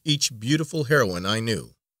incarnation of each beautiful heroine I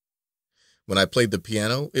knew. When I played the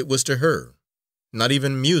piano, it was to her. Not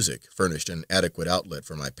even music furnished an adequate outlet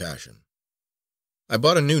for my passion. I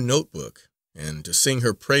bought a new notebook, and to sing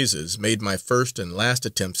her praises made my first and last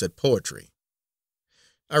attempts at poetry.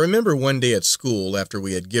 I remember one day at school, after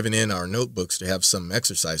we had given in our notebooks to have some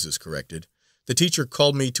exercises corrected, the teacher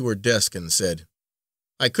called me to her desk and said,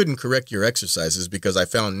 "I couldn't correct your exercises because I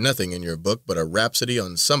found nothing in your book but a rhapsody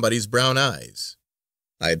on somebody's brown eyes."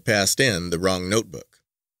 I had passed in the wrong notebook.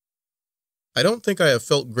 I don't think I have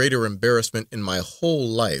felt greater embarrassment in my whole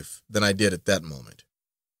life than I did at that moment.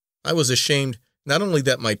 I was ashamed not only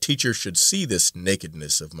that my teacher should see this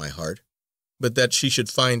nakedness of my heart, but that she should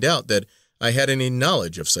find out that I had any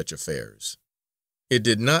knowledge of such affairs. It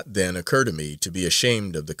did not then occur to me to be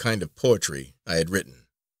ashamed of the kind of poetry I had written.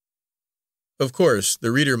 Of course,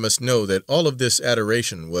 the reader must know that all of this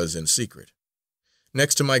adoration was in secret.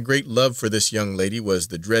 Next to my great love for this young lady was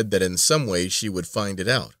the dread that in some way she would find it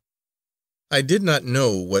out. I did not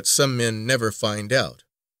know what some men never find out,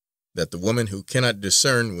 that the woman who cannot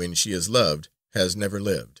discern when she is loved has never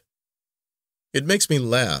lived. It makes me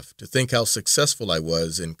laugh to think how successful I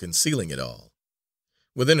was in concealing it all.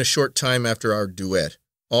 Within a short time after our duet,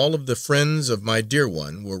 all of the friends of my dear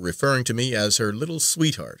one were referring to me as her little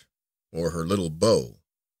sweetheart, or her little beau,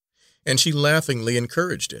 and she laughingly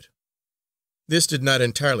encouraged it. This did not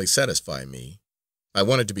entirely satisfy me. I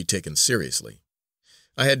wanted to be taken seriously.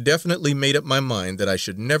 I had definitely made up my mind that I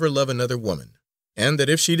should never love another woman, and that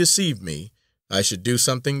if she deceived me, I should do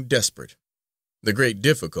something desperate. The great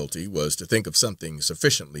difficulty was to think of something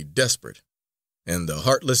sufficiently desperate, and the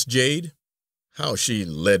heartless jade, how she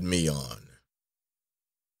led me on.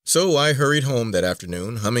 So I hurried home that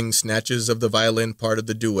afternoon, humming snatches of the violin part of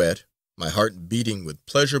the duet, my heart beating with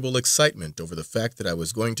pleasurable excitement over the fact that I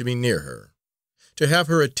was going to be near her, to have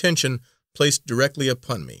her attention placed directly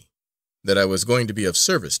upon me, that I was going to be of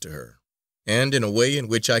service to her, and in a way in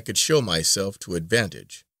which I could show myself to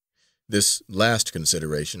advantage. This last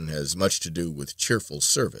consideration has much to do with cheerful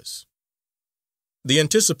service. The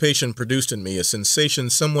anticipation produced in me a sensation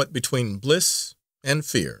somewhat between bliss and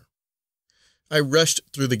fear. I rushed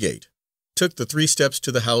through the gate, took the 3 steps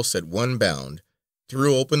to the house at one bound,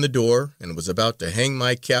 threw open the door, and was about to hang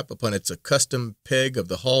my cap upon its accustomed peg of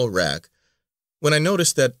the hall rack, when I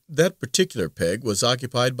noticed that that particular peg was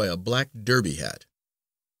occupied by a black derby hat.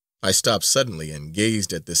 I stopped suddenly and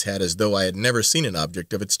gazed at this hat as though I had never seen an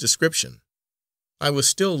object of its description. I was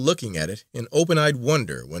still looking at it in open-eyed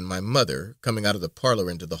wonder when my mother, coming out of the parlor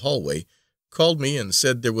into the hallway, called me and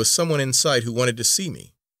said there was someone inside who wanted to see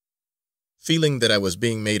me. Feeling that I was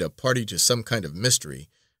being made a party to some kind of mystery,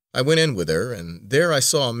 I went in with her, and there I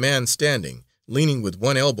saw a man standing, leaning with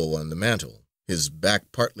one elbow on the mantel, his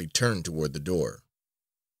back partly turned toward the door.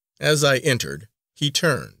 As I entered, he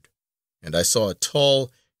turned, and I saw a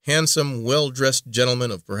tall, handsome, well-dressed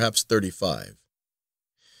gentleman of perhaps 35.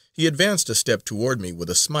 He advanced a step toward me with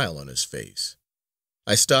a smile on his face.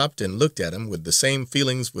 I stopped and looked at him with the same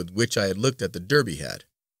feelings with which I had looked at the derby hat,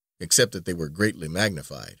 except that they were greatly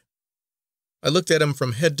magnified. I looked at him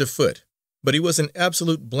from head to foot, but he was an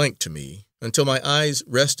absolute blank to me until my eyes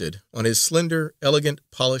rested on his slender, elegant,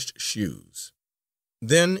 polished shoes.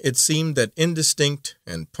 Then it seemed that indistinct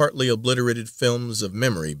and partly obliterated films of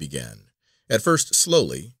memory began, at first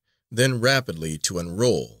slowly, then rapidly to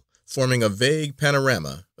unroll, forming a vague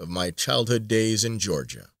panorama of my childhood days in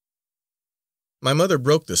Georgia. My mother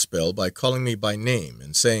broke the spell by calling me by name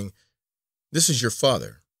and saying, "This is your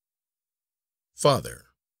father." Father.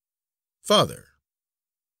 Father.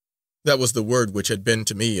 That was the word which had been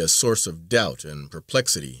to me a source of doubt and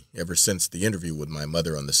perplexity ever since the interview with my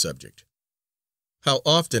mother on the subject. How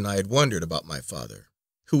often I had wondered about my father,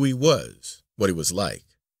 who he was, what he was like,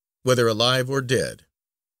 whether alive or dead,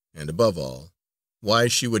 and above all, why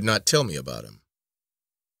she would not tell me about him.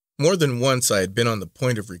 More than once I had been on the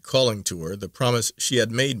point of recalling to her the promise she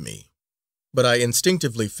had made me, but I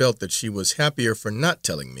instinctively felt that she was happier for not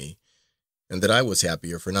telling me, and that I was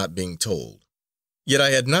happier for not being told. Yet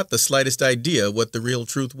I had not the slightest idea what the real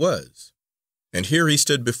truth was. And here he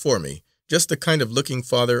stood before me, just the kind of looking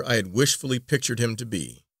father I had wishfully pictured him to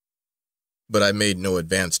be. But I made no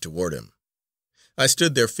advance toward him. I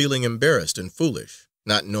stood there feeling embarrassed and foolish,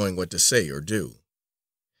 not knowing what to say or do.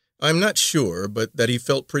 I am not sure but that he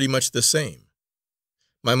felt pretty much the same.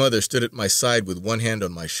 My mother stood at my side with one hand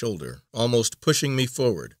on my shoulder, almost pushing me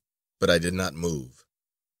forward, but I did not move.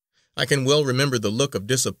 I can well remember the look of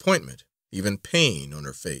disappointment, even pain, on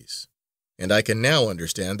her face, and I can now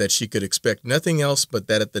understand that she could expect nothing else but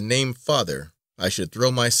that at the name father I should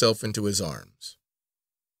throw myself into his arms.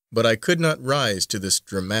 But I could not rise to this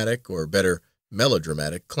dramatic, or better,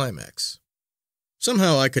 melodramatic climax.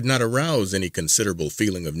 Somehow I could not arouse any considerable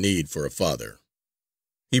feeling of need for a father.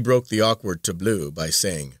 He broke the awkward tableau by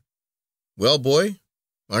saying, "Well, boy,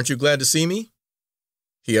 aren't you glad to see me?"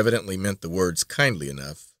 He evidently meant the words kindly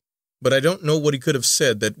enough, but I don't know what he could have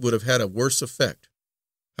said that would have had a worse effect.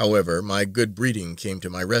 However, my good breeding came to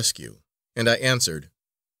my rescue, and I answered,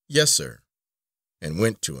 "Yes, sir," and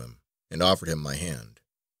went to him and offered him my hand.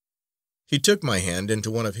 He took my hand into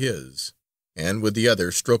one of his, and with the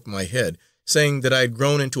other stroked my head, saying that I had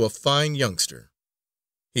grown into a fine youngster.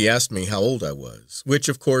 He asked me how old I was, which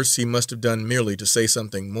of course he must have done merely to say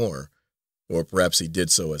something more, or perhaps he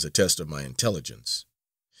did so as a test of my intelligence.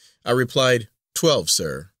 I replied, 12,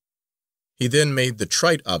 sir." He then made the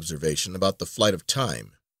trite observation about the flight of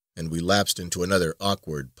time, and we lapsed into another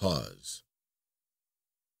awkward pause.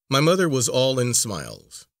 My mother was all in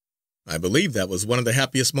smiles. I believe that was one of the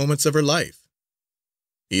happiest moments of her life.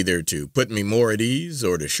 Either to put me more at ease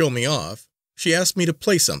or to show me off, she asked me to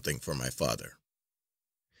play something for my father.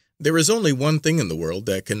 There is only one thing in the world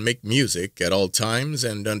that can make music at all times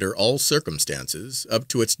and under all circumstances up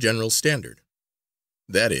to its general standard.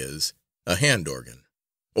 That is, a hand organ,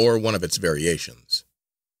 or one of its variations.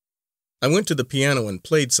 I went to the piano and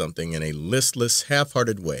played something in a listless,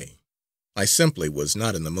 half-hearted way. I simply was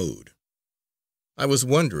not in the mood. I was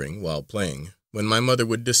wondering, while playing, when my mother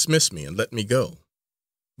would dismiss me and let me go.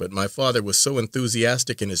 But my father was so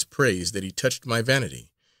enthusiastic in his praise that he touched my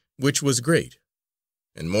vanity, which was great.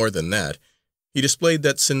 And more than that, he displayed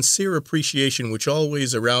that sincere appreciation which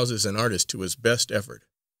always arouses an artist to his best effort,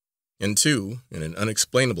 and too, in an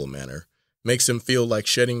unexplainable manner, makes him feel like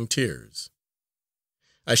shedding tears.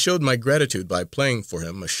 I showed my gratitude by playing for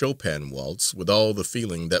him a Chopin waltz with all the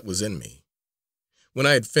feeling that was in me. When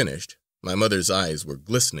I had finished, my mother's eyes were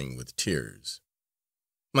glistening with tears.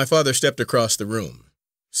 My father stepped across the room,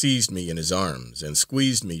 seized me in his arms, and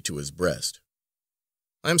squeezed me to his breast.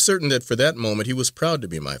 I am certain that for that moment he was proud to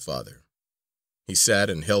be my father. He sat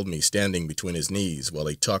and held me standing between his knees while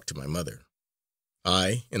he talked to my mother.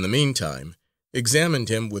 I, in the meantime, examined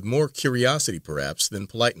him with more curiosity perhaps than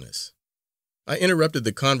politeness. I interrupted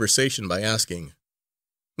the conversation by asking,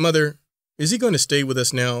 "Mother, is he going to stay with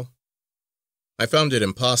us now?" I found it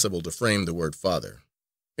impossible to frame the word father.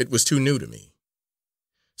 It was too new to me.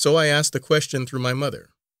 So I asked the question through my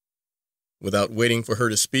mother. Without waiting for her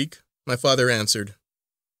to speak, my father answered,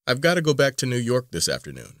 "I've got to go back to New York this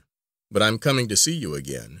afternoon, but I'm coming to see you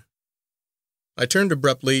again." I turned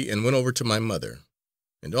abruptly and went over to my mother,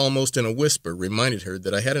 and almost in a whisper reminded her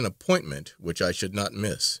that I had an appointment which I should not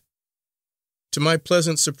miss. To my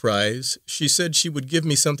pleasant surprise, she said she would give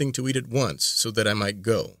me something to eat at once so that I might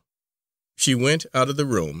go. She went out of the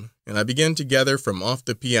room, and I began to gather from off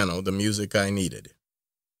the piano the music I needed.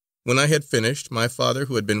 When I had finished, my father,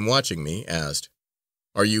 who had been watching me, asked,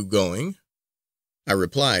 "Are you going?" I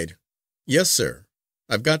replied, "Yes, sir.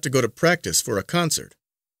 I've got to go to practice for a concert."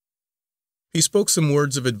 He spoke some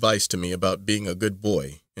words of advice to me about being a good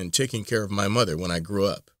boy and taking care of my mother when I grew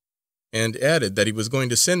up, and added that he was going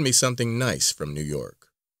to send me something nice from New York.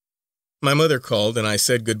 My mother called, and I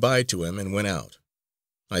said goodbye to him and went out.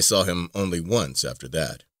 I saw him only once after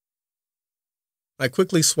that. I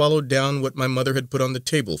quickly swallowed down what my mother had put on the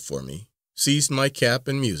table for me, seized my cap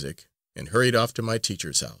and music, and hurried off to my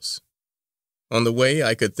teacher's house. On the way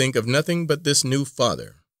I could think of nothing but this new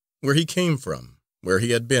father, where he came from, where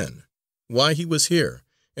he had been, why he was here,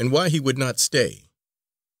 and why he would not stay.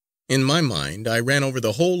 In my mind I ran over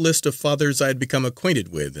the whole list of fathers I had become acquainted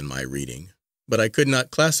with in my reading, but I could not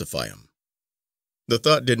classify him. The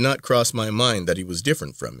thought did not cross my mind that he was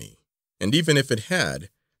different from me, and even if it had,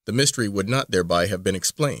 the mystery would not thereby have been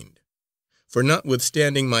explained. For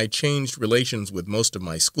notwithstanding my changed relations with most of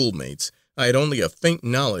my schoolmates, I had only a faint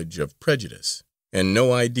knowledge of prejudice, and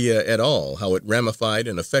no idea at all how it ramified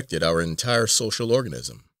and affected our entire social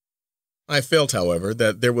organism. I felt, however,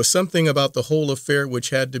 that there was something about the whole affair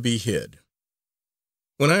which had to be hid.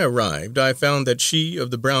 When I arrived, I found that she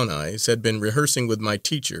of the brown eyes had been rehearsing with my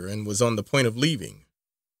teacher and was on the point of leaving.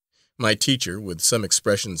 My teacher, with some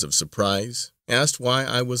expressions of surprise, asked why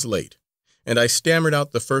I was late, and I stammered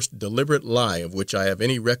out the first deliberate lie of which I have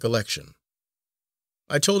any recollection.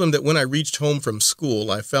 I told him that when I reached home from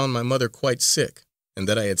school I found my mother quite sick, and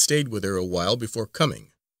that I had stayed with her a while before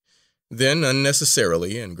coming. Then,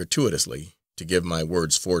 unnecessarily and gratuitously, to give my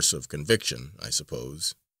words force of conviction, I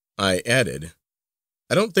suppose, I added,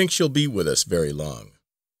 "I don't think she'll be with us very long."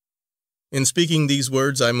 In speaking these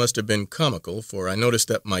words I must have been comical, for I noticed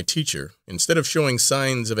that my teacher, instead of showing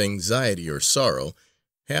signs of anxiety or sorrow,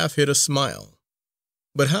 half hid a smile.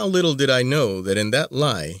 But how little did I know that in that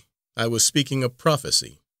lie I was speaking a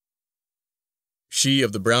prophecy. She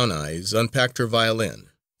of the brown eyes unpacked her violin,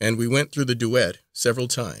 and we went through the duet several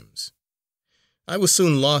times. I was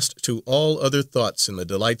soon lost to all other thoughts in the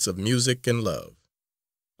delights of music and love.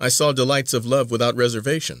 I saw delights of love without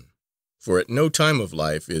reservation, for at no time of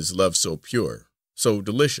life is love so pure, so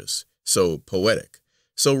delicious, so poetic,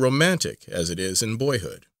 so romantic as it is in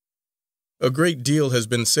boyhood. A great deal has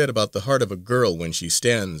been said about the heart of a girl when she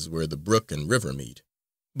stands where the brook and river meet,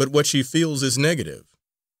 but what she feels is negative.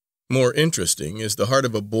 More interesting is the heart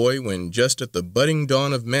of a boy when, just at the budding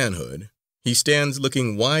dawn of manhood, he stands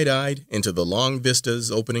looking wide-eyed into the long vistas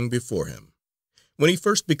opening before him, when he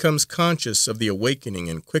first becomes conscious of the awakening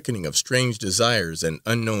and quickening of strange desires and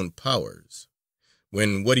unknown powers,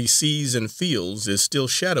 when what he sees and feels is still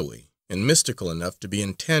shadowy and mystical enough to be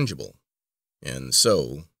intangible, and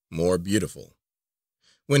so more beautiful,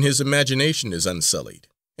 when his imagination is unsullied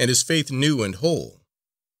and his faith new and whole.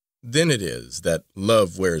 Then it is that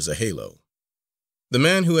love wears a halo. The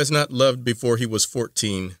man who has not loved before he was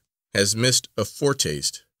 14 has missed a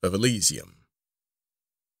foretaste of Elysium.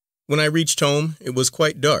 When I reached home it was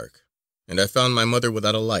quite dark, and I found my mother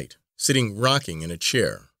without a light, sitting rocking in a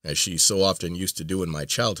chair, as she so often used to do in my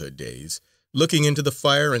childhood days, looking into the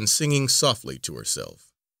fire and singing softly to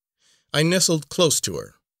herself. I nestled close to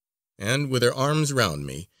her, and, with her arms round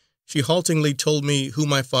me, she haltingly told me who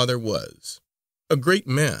my father was. A great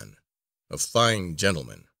man, a fine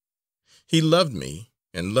gentleman. He loved me,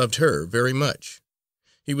 and loved her very much.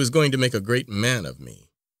 He was going to make a great man of me.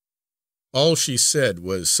 All she said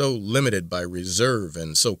was so limited by reserve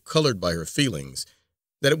and so colored by her feelings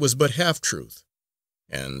that it was but half-truth,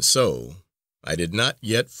 and so I did not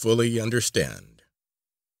yet fully understand.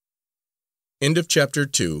 End of Chapter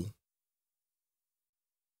 2.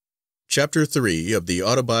 Chapter 3 of the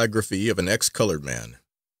Autobiography of an Ex-Colored Man.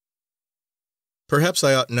 Perhaps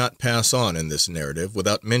I ought not pass on in this narrative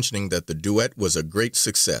without mentioning that the duet was a great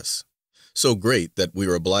success, so great that we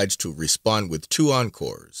were obliged to respond with 2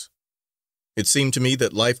 encores. It seemed to me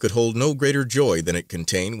that life could hold no greater joy than it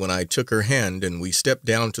contained when I took her hand and we stepped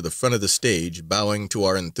down to the front of the stage, bowing to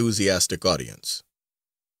our enthusiastic audience.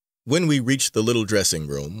 When we reached the little dressing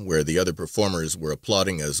room, where the other performers were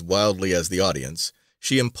applauding as wildly as the audience,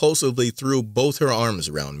 she impulsively threw both her arms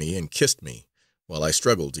around me and kissed me, while I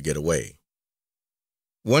struggled to get away.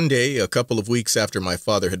 One day, a couple of weeks after my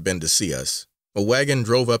father had been to see us, a wagon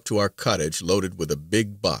drove up to our cottage loaded with a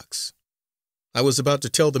big box. I was about to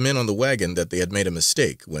tell the men on the wagon that they had made a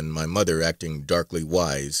mistake, when my mother, acting darkly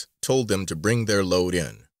wise, told them to bring their load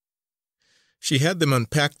in. She had them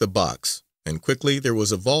unpack the box, and quickly there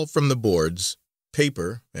was evolved from the boards,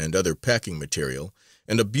 paper and other packing material,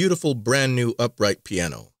 and a beautiful brand new upright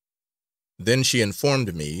piano. Then she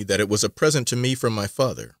informed me that it was a present to me from my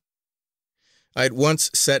father. I at once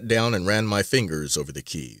sat down and ran my fingers over the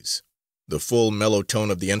keys. The full mellow tone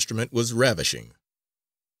of the instrument was ravishing.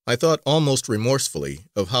 I thought almost remorsefully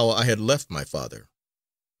of how I had left my father.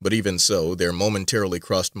 But even so, there momentarily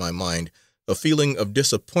crossed my mind a feeling of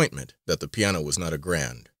disappointment that the piano was not a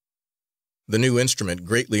grand. The new instrument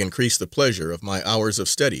greatly increased the pleasure of my hours of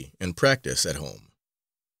study and practice at home.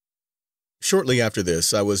 Shortly after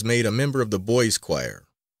this, I was made a member of the boys' choir,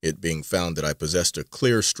 it being found that I possessed a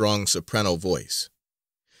clear, strong soprano voice.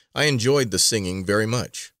 I enjoyed the singing very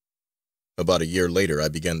much. About a year later, I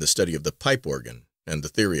began the study of the pipe organ and the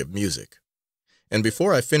theory of music. And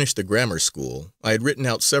before I finished the grammar school, I had written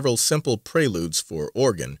out several simple preludes for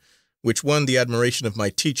organ, which won the admiration of my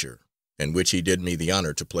teacher, and which he did me the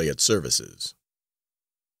honor to play at services.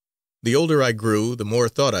 The older I grew, the more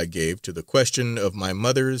thought I gave to the question of my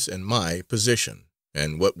mother's and my position,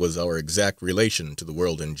 and what was our exact relation to the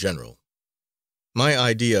world in general. My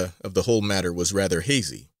idea of the whole matter was rather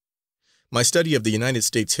hazy. My study of the United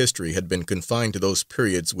States history had been confined to those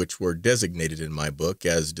periods which were designated in my book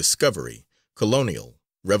as discovery, colonial,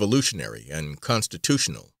 revolutionary, and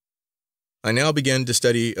constitutional. I now began to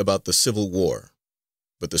study about the Civil War,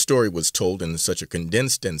 but the story was told in such a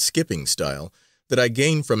condensed and skipping style that I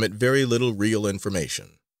gained from it very little real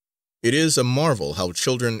information. It is a marvel how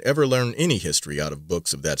children ever learn any history out of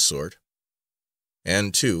books of that sort.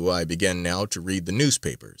 And, too, I began now to read the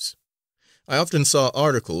newspapers. I often saw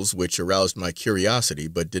articles which aroused my curiosity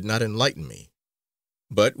but did not enlighten me.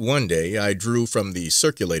 But one day I drew from the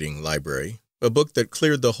circulating library a book that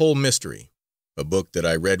cleared the whole mystery, a book that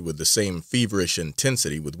I read with the same feverish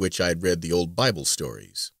intensity with which I had read the old Bible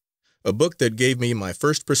stories, a book that gave me my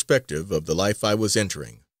first perspective of the life I was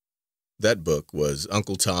entering. That book was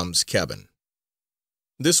Uncle Tom's Cabin.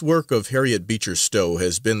 This work of Harriet Beecher Stowe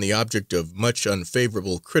has been the object of much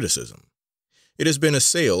unfavorable criticism. It has been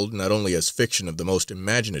assailed not only as fiction of the most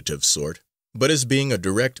imaginative sort, but as being a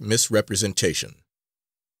direct misrepresentation.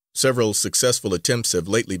 Several successful attempts have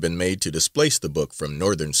lately been made to displace the book from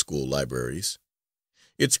Northern school libraries.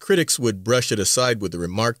 Its critics would brush it aside with the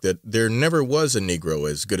remark that there never was a Negro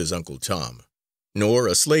as good as Uncle Tom, nor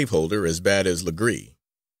a slaveholder as bad as Legree.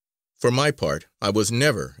 For my part, I was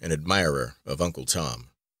never an admirer of Uncle Tom,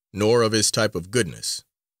 nor of his type of goodness,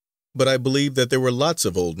 but I believe that there were lots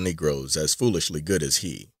of old Negroes as foolishly good as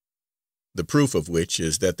he, the proof of which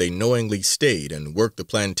is that they knowingly stayed and worked the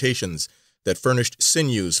plantations that furnished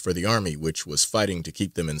sinews for the army which was fighting to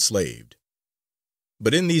keep them enslaved.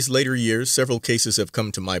 But in these later years several cases have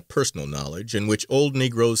come to my personal knowledge in which old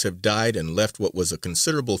Negroes have died and left what was a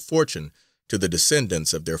considerable fortune to the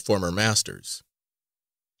descendants of their former masters.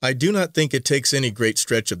 I do not think it takes any great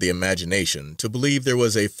stretch of the imagination to believe there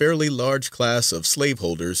was a fairly large class of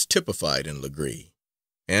slaveholders typified in Legree,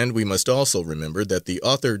 and we must also remember that the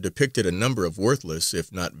author depicted a number of worthless,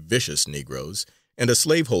 if not vicious, Negroes, and a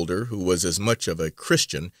slaveholder who was as much of a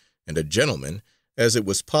Christian and a gentleman as it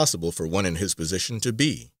was possible for one in his position to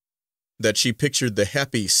be, that she pictured the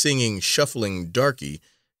happy, singing, shuffling darky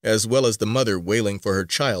as well as the mother wailing for her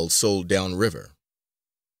child sold down river.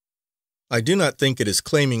 I do not think it is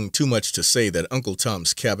claiming too much to say that Uncle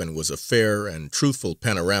Tom's Cabin was a fair and truthful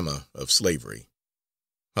panorama of slavery.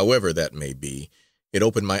 However that may be, it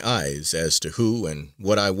opened my eyes as to who and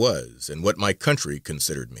what I was and what my country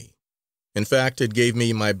considered me. In fact, it gave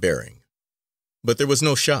me my bearing. But there was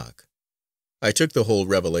no shock. I took the whole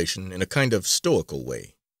revelation in a kind of stoical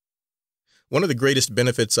way. One of the greatest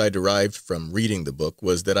benefits I derived from reading the book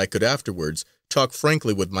was that I could afterwards talk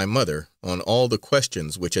frankly with my mother on all the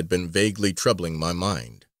questions which had been vaguely troubling my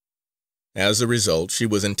mind. As a result, she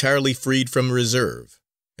was entirely freed from reserve,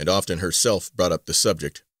 and often herself brought up the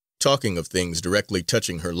subject, talking of things directly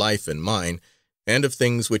touching her life and mine, and of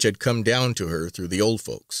things which had come down to her through the old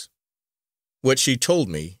folks. What she told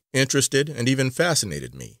me interested and even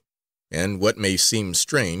fascinated me, and, what may seem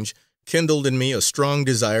strange, kindled in me a strong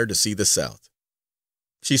desire to see the South.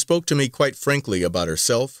 She spoke to me quite frankly about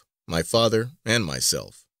herself, my father, and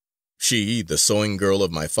myself. She, the sewing girl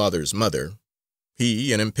of my father's mother;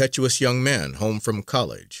 he, an impetuous young man home from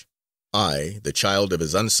college; I, the child of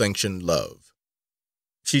his unsanctioned love.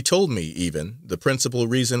 She told me, even, the principal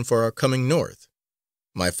reason for our coming North.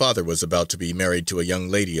 My father was about to be married to a young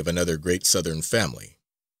lady of another great Southern family.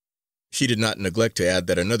 She did not neglect to add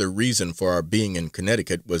that another reason for our being in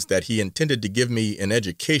Connecticut was that he intended to give me an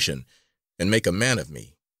education and make a man of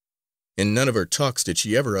me. In none of her talks did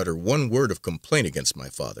she ever utter one word of complaint against my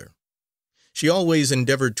father. She always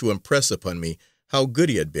endeavored to impress upon me how good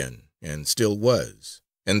he had been and still was,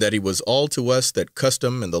 and that he was all to us that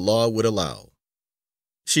custom and the law would allow.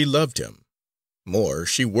 She loved him, More,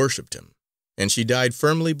 she worshipped him, and she died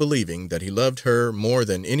firmly believing that he loved her more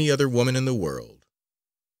than any other woman in the world.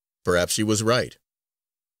 Perhaps she was right.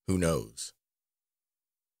 Who knows?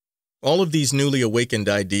 All of these newly awakened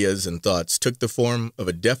ideas and thoughts took the form of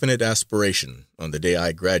a definite aspiration on the day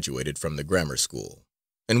I graduated from the grammar school.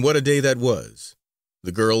 And what a day that was!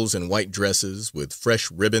 The girls in white dresses with fresh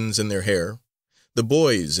ribbons in their hair, the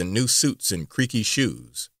boys in new suits and creaky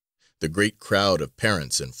shoes, the great crowd of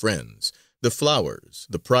parents and friends, the flowers,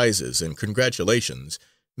 the prizes, and congratulations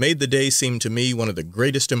made the day seem to me one of the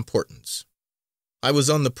greatest importance. I was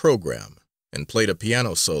on the program, and played a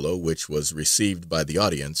piano solo which was received by the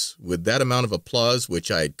audience with that amount of applause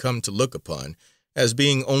which I had come to look upon as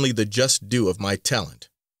being only the just due of my talent.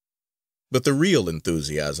 But the real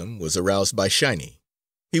enthusiasm was aroused by Shiny.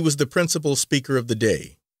 He was the principal speaker of the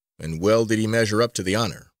day, and well did he measure up to the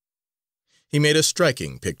honor. He made a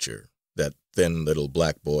striking picture, that thin little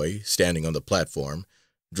black boy standing on the platform,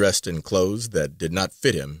 dressed in clothes that did not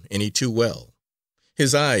fit him any too well,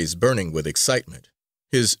 his eyes burning with excitement,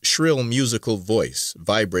 his shrill musical voice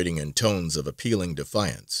vibrating in tones of appealing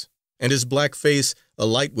defiance, and his black face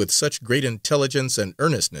alight with such great intelligence and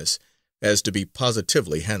earnestness as to be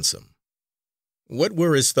positively handsome. What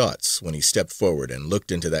were his thoughts when he stepped forward and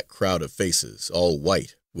looked into that crowd of faces, all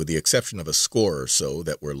white, with the exception of a score or so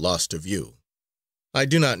that were lost to view? I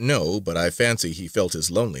do not know, but I fancy he felt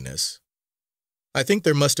his loneliness. I think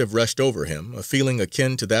there must have rushed over him a feeling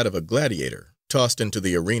akin to that of a gladiator tossed into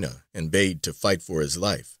the arena and bade to fight for his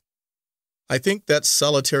life. I think that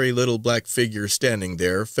solitary little black figure standing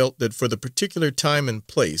there felt that for the particular time and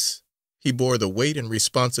place he bore the weight and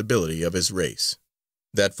responsibility of his race,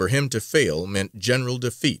 that for him to fail meant general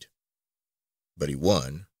defeat. But he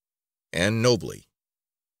won, and nobly.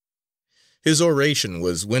 His oration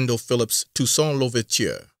was Wendell Phillips' Toussaint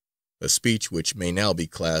L'Ouverture, a speech which may now be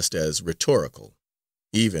classed as rhetorical,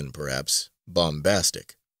 even, perhaps,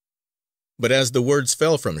 bombastic. But as the words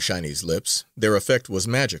fell from Shiny's lips, their effect was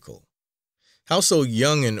magical. How so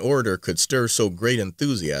young an orator could stir so great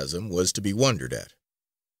enthusiasm was to be wondered at.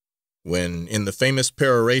 When, in the famous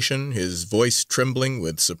peroration, his voice, trembling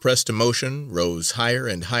with suppressed emotion, rose higher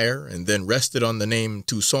and higher and then rested on the name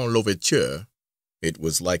Toussaint L'Ouverture, it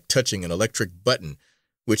was like touching an electric button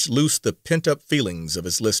which loosed the pent-up feelings of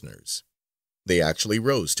his listeners. They actually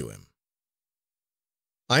rose to him.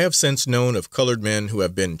 I have since known of colored men who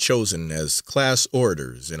have been chosen as class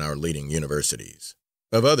orators in our leading universities,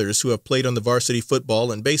 of others who have played on the varsity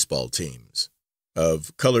football and baseball teams,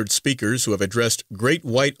 of colored speakers who have addressed great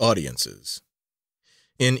white audiences.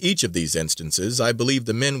 In each of these instances, I believe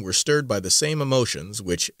the men were stirred by the same emotions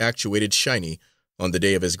which actuated Shiny on the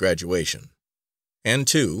day of his graduation. And,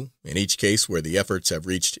 too, in each case where the efforts have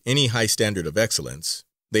reached any high standard of excellence,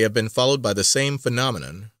 they have been followed by the same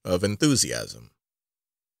phenomenon of enthusiasm.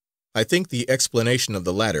 I think the explanation of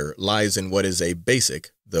the latter lies in what is a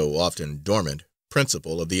basic, though often dormant,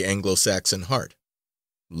 principle of the Anglo-Saxon heart: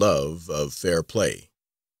 love of fair play.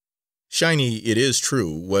 Shiny, it is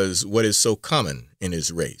true, was what is so common in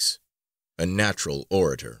his race, a natural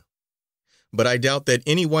orator. But I doubt that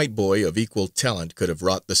any white boy of equal talent could have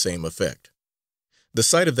wrought the same effect. The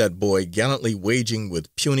sight of that boy gallantly waging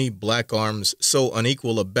with puny black arms so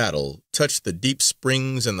unequal a battle touched the deep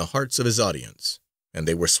springs in the hearts of his audience, and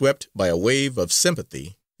they were swept by a wave of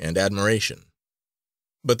sympathy and admiration.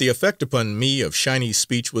 But the effect upon me of Shiny's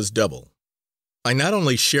speech was double. I not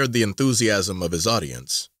only shared the enthusiasm of his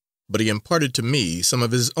audience, but he imparted to me some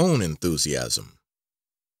of his own enthusiasm.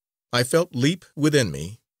 I felt leap within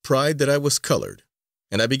me pride that I was colored,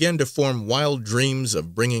 and I began to form wild dreams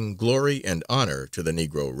of bringing glory and honor to the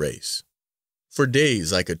Negro race. For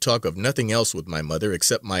days I could talk of nothing else with my mother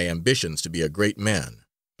except my ambitions to be a great man,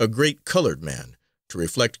 a great colored man, to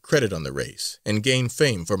reflect credit on the race and gain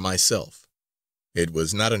fame for myself. It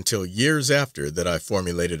was not until years after that I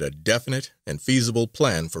formulated a definite and feasible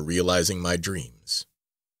plan for realizing my dreams.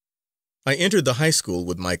 I entered the high school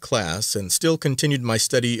with my class and still continued my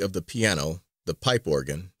study of the piano, the pipe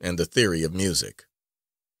organ, and the theory of music.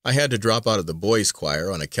 I had to drop out of the boys'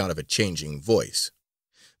 choir on account of a changing voice.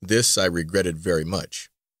 This I regretted very much.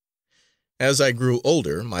 As I grew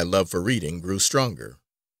older, my love for reading grew stronger.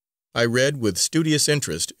 I read with studious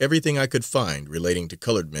interest everything I could find relating to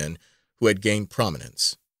colored men who had gained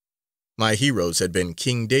prominence. My heroes had been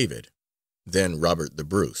King David, then Robert the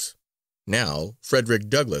Bruce. Now Frederick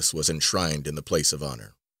Douglass was enshrined in the place of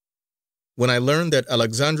honor. When I learned that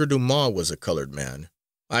Alexandre Dumas was a colored man,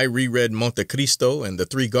 I reread Monte Cristo and The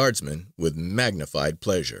Three Guardsmen with magnified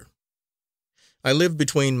pleasure. I lived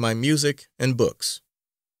between my music and books.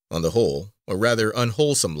 On the whole, a rather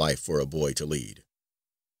unwholesome life for a boy to lead.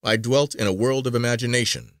 I dwelt in a world of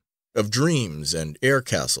imagination, of dreams and air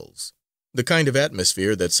castles, the kind of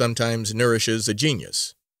atmosphere that sometimes nourishes a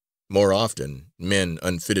genius, more often men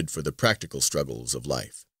unfitted for the practical struggles of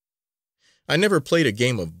life. I never played a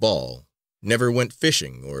game of ball, never went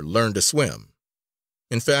fishing or learned to swim.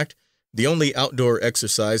 In fact, the only outdoor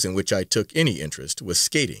exercise in which I took any interest was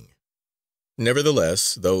skating.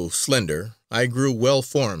 Nevertheless, though slender, I grew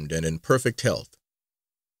well-formed and in perfect health.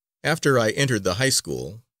 After I entered the high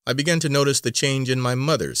school, I began to notice the change in my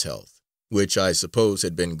mother's health, which I suppose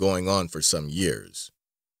had been going on for some years.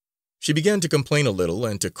 She began to complain a little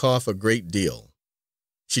and to cough a great deal.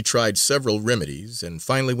 She tried several remedies and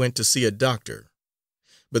finally went to see a doctor.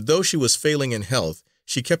 But though she was failing in health,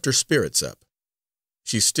 she kept her spirits up.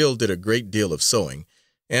 She still did a great deal of sewing,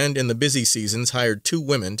 and in the busy seasons hired 2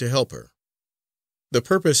 women to help her. The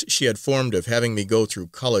purpose she had formed of having me go through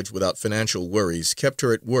college without financial worries kept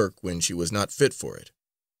her at work when she was not fit for it.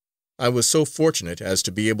 I was so fortunate as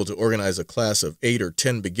to be able to organize a class of 8 or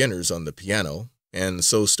 10 beginners on the piano, and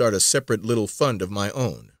so start a separate little fund of my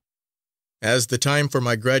own. As the time for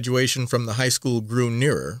my graduation from the high school grew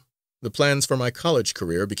nearer, the plans for my college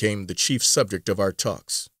career became the chief subject of our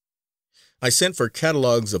talks. I sent for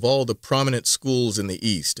catalogs of all the prominent schools in the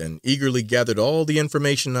East and eagerly gathered all the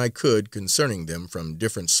information I could concerning them from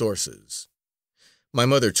different sources. My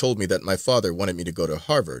mother told me that my father wanted me to go to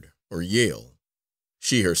Harvard or Yale.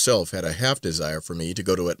 She herself had a half desire for me to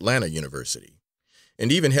go to Atlanta University,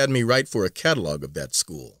 and even had me write for a catalog of that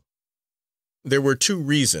school. There were 2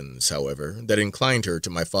 reasons, however, that inclined her to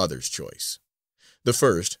my father's choice. The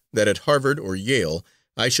first, that at Harvard or Yale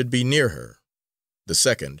I should be near her. The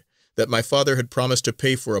second, that my father had promised to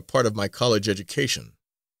pay for a part of my college education.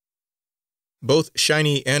 Both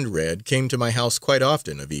Shiny and Red came to my house quite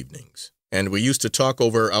often of evenings, and we used to talk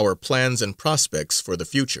over our plans and prospects for the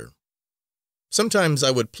future. Sometimes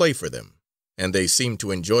I would play for them, and they seemed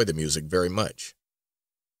to enjoy the music very much.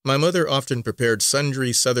 My mother often prepared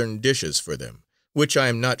sundry Southern dishes for them, which I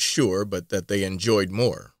am not sure but that they enjoyed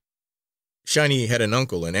more. Shiny had an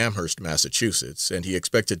uncle in Amherst, Massachusetts, and he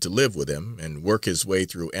expected to live with him and work his way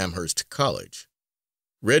through Amherst College.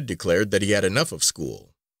 Red declared that he had enough of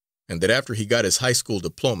school, and that after he got his high school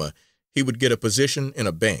diploma, he would get a position in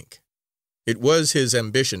a bank. It was his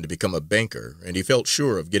ambition to become a banker, and he felt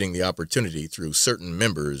sure of getting the opportunity through certain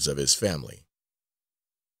members of his family.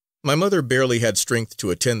 My mother barely had strength to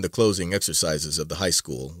attend the closing exercises of the high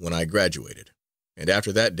school when I graduated, and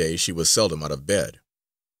after that day she was seldom out of bed.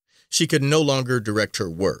 She could no longer direct her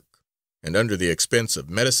work, and under the expense of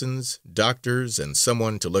medicines, doctors, and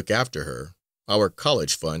someone to look after her, our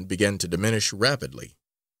college fund began to diminish rapidly.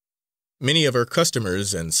 Many of her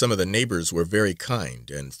customers and some of the neighbors were very kind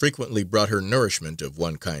and frequently brought her nourishment of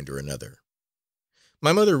one kind or another.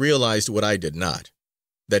 My mother realized what I did not,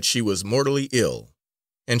 that she was mortally ill,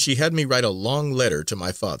 and she had me write a long letter to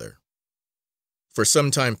my father. For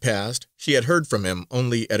some time past, she had heard from him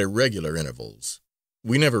only at irregular intervals.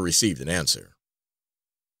 We never received an answer.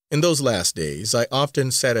 In those last days, I often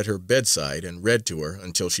sat at her bedside and read to her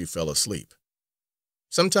until she fell asleep.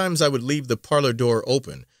 Sometimes I would leave the parlor door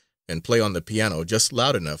open and play on the piano just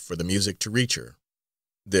loud enough for the music to reach her.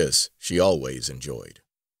 This she always enjoyed.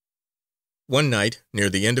 One night, near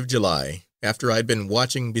the end of July, after I had been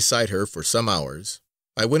watching beside her for some hours,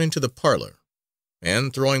 I went into the parlor,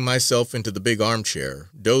 and, throwing myself into the big armchair,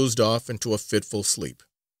 dozed off into a fitful sleep.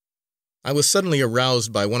 I was suddenly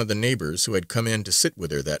aroused by one of the neighbors who had come in to sit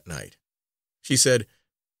with her that night. She said,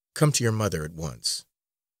 "Come to your mother at once."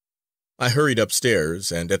 I hurried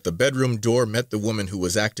upstairs, and at the bedroom door met the woman who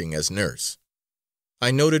was acting as nurse.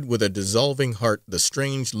 I noted with a dissolving heart the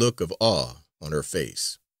strange look of awe on her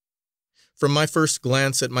face. From my first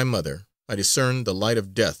glance at my mother, I discerned the light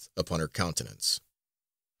of death upon her countenance.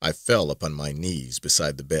 I fell upon my knees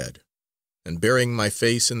beside the bed, and burying my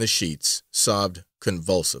face in the sheets, sobbed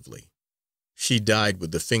convulsively. She died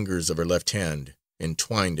with the fingers of her left hand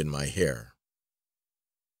entwined in my hair.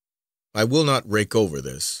 I will not rake over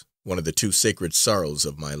this, one of the 2 sacred sorrows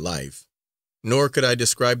of my life, nor could I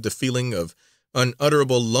describe the feeling of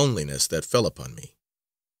unutterable loneliness that fell upon me.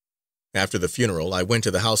 After the funeral, I went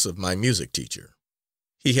to the house of my music teacher.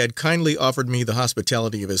 He had kindly offered me the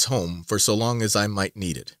hospitality of his home for so long as I might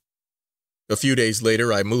need it. A few days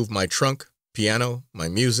later, I moved my trunk, piano, my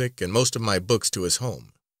music, and most of my books to his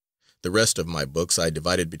home. The rest of my books I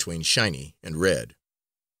divided between Shiny and Red.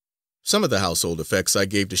 Some of the household effects I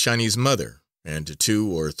gave to Shiny's mother and to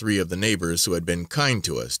 2 or 3 of the neighbors who had been kind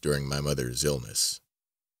to us during my mother's illness.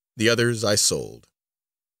 The others I sold.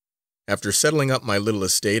 After settling up my little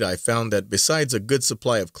estate, I found that besides a good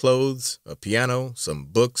supply of clothes, a piano, some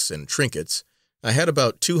books, and trinkets, I had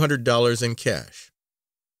about $200 in cash.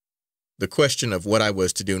 The question of what I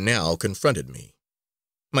was to do now confronted me.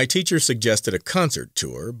 My teacher suggested a concert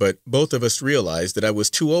tour, but both of us realized that I was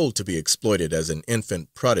too old to be exploited as an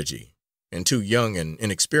infant prodigy, and too young and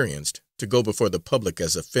inexperienced to go before the public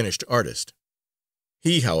as a finished artist.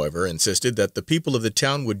 He, however, insisted that the people of the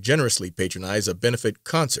town would generously patronize a benefit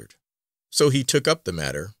concert, so he took up the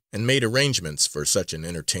matter and made arrangements for such an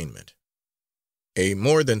entertainment. A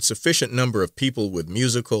more than sufficient number of people with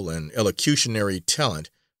musical and elocutionary talent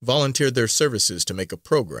volunteered their services to make a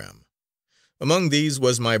program. Among these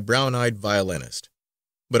was my brown-eyed violinist,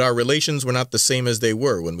 but our relations were not the same as they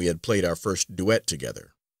were when we had played our first duet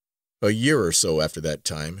together. A year or so after that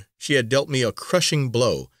time, she had dealt me a crushing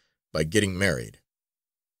blow by getting married.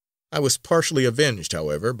 I was partially avenged,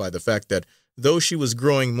 however, by the fact that, though she was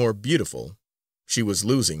growing more beautiful, she was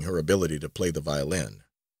losing her ability to play the violin.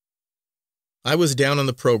 I was down on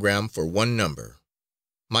the program for one number.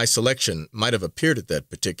 My selection might have appeared at that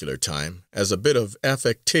particular time as a bit of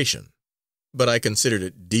affectation, but I considered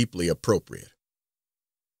it deeply appropriate.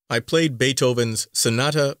 I played Beethoven's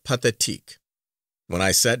Sonata Pathétique. When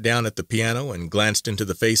I sat down at the piano and glanced into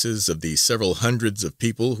the faces of the several hundreds of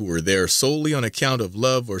people who were there solely on account of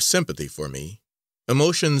love or sympathy for me,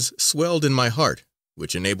 emotions swelled in my heart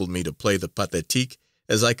which enabled me to play the Pathétique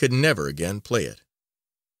as I could never again play it.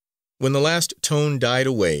 When the last tone died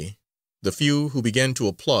away, the few who began to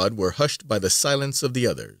applaud were hushed by the silence of the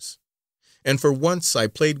others, and for once I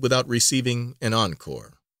played without receiving an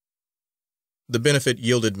encore. The benefit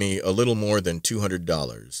yielded me a little more than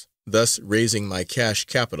 $200, thus raising my cash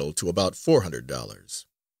capital to about $400.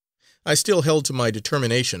 I still held to my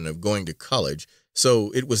determination of going to college,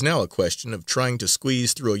 so it was now a question of trying to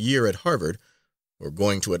squeeze through a year at Harvard or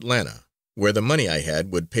going to Atlanta, where the money I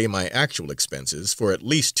had would pay my actual expenses for at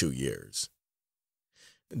least 2 years.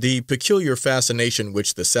 The peculiar fascination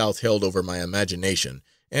which the South held over my imagination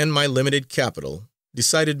and my limited capital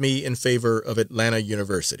decided me in favor of Atlanta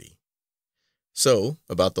University. So,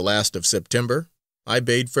 about the last of September, I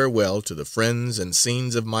bade farewell to the friends and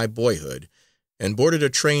scenes of my boyhood and boarded a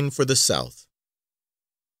train for the South.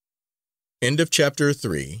 End of Chapter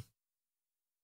 3.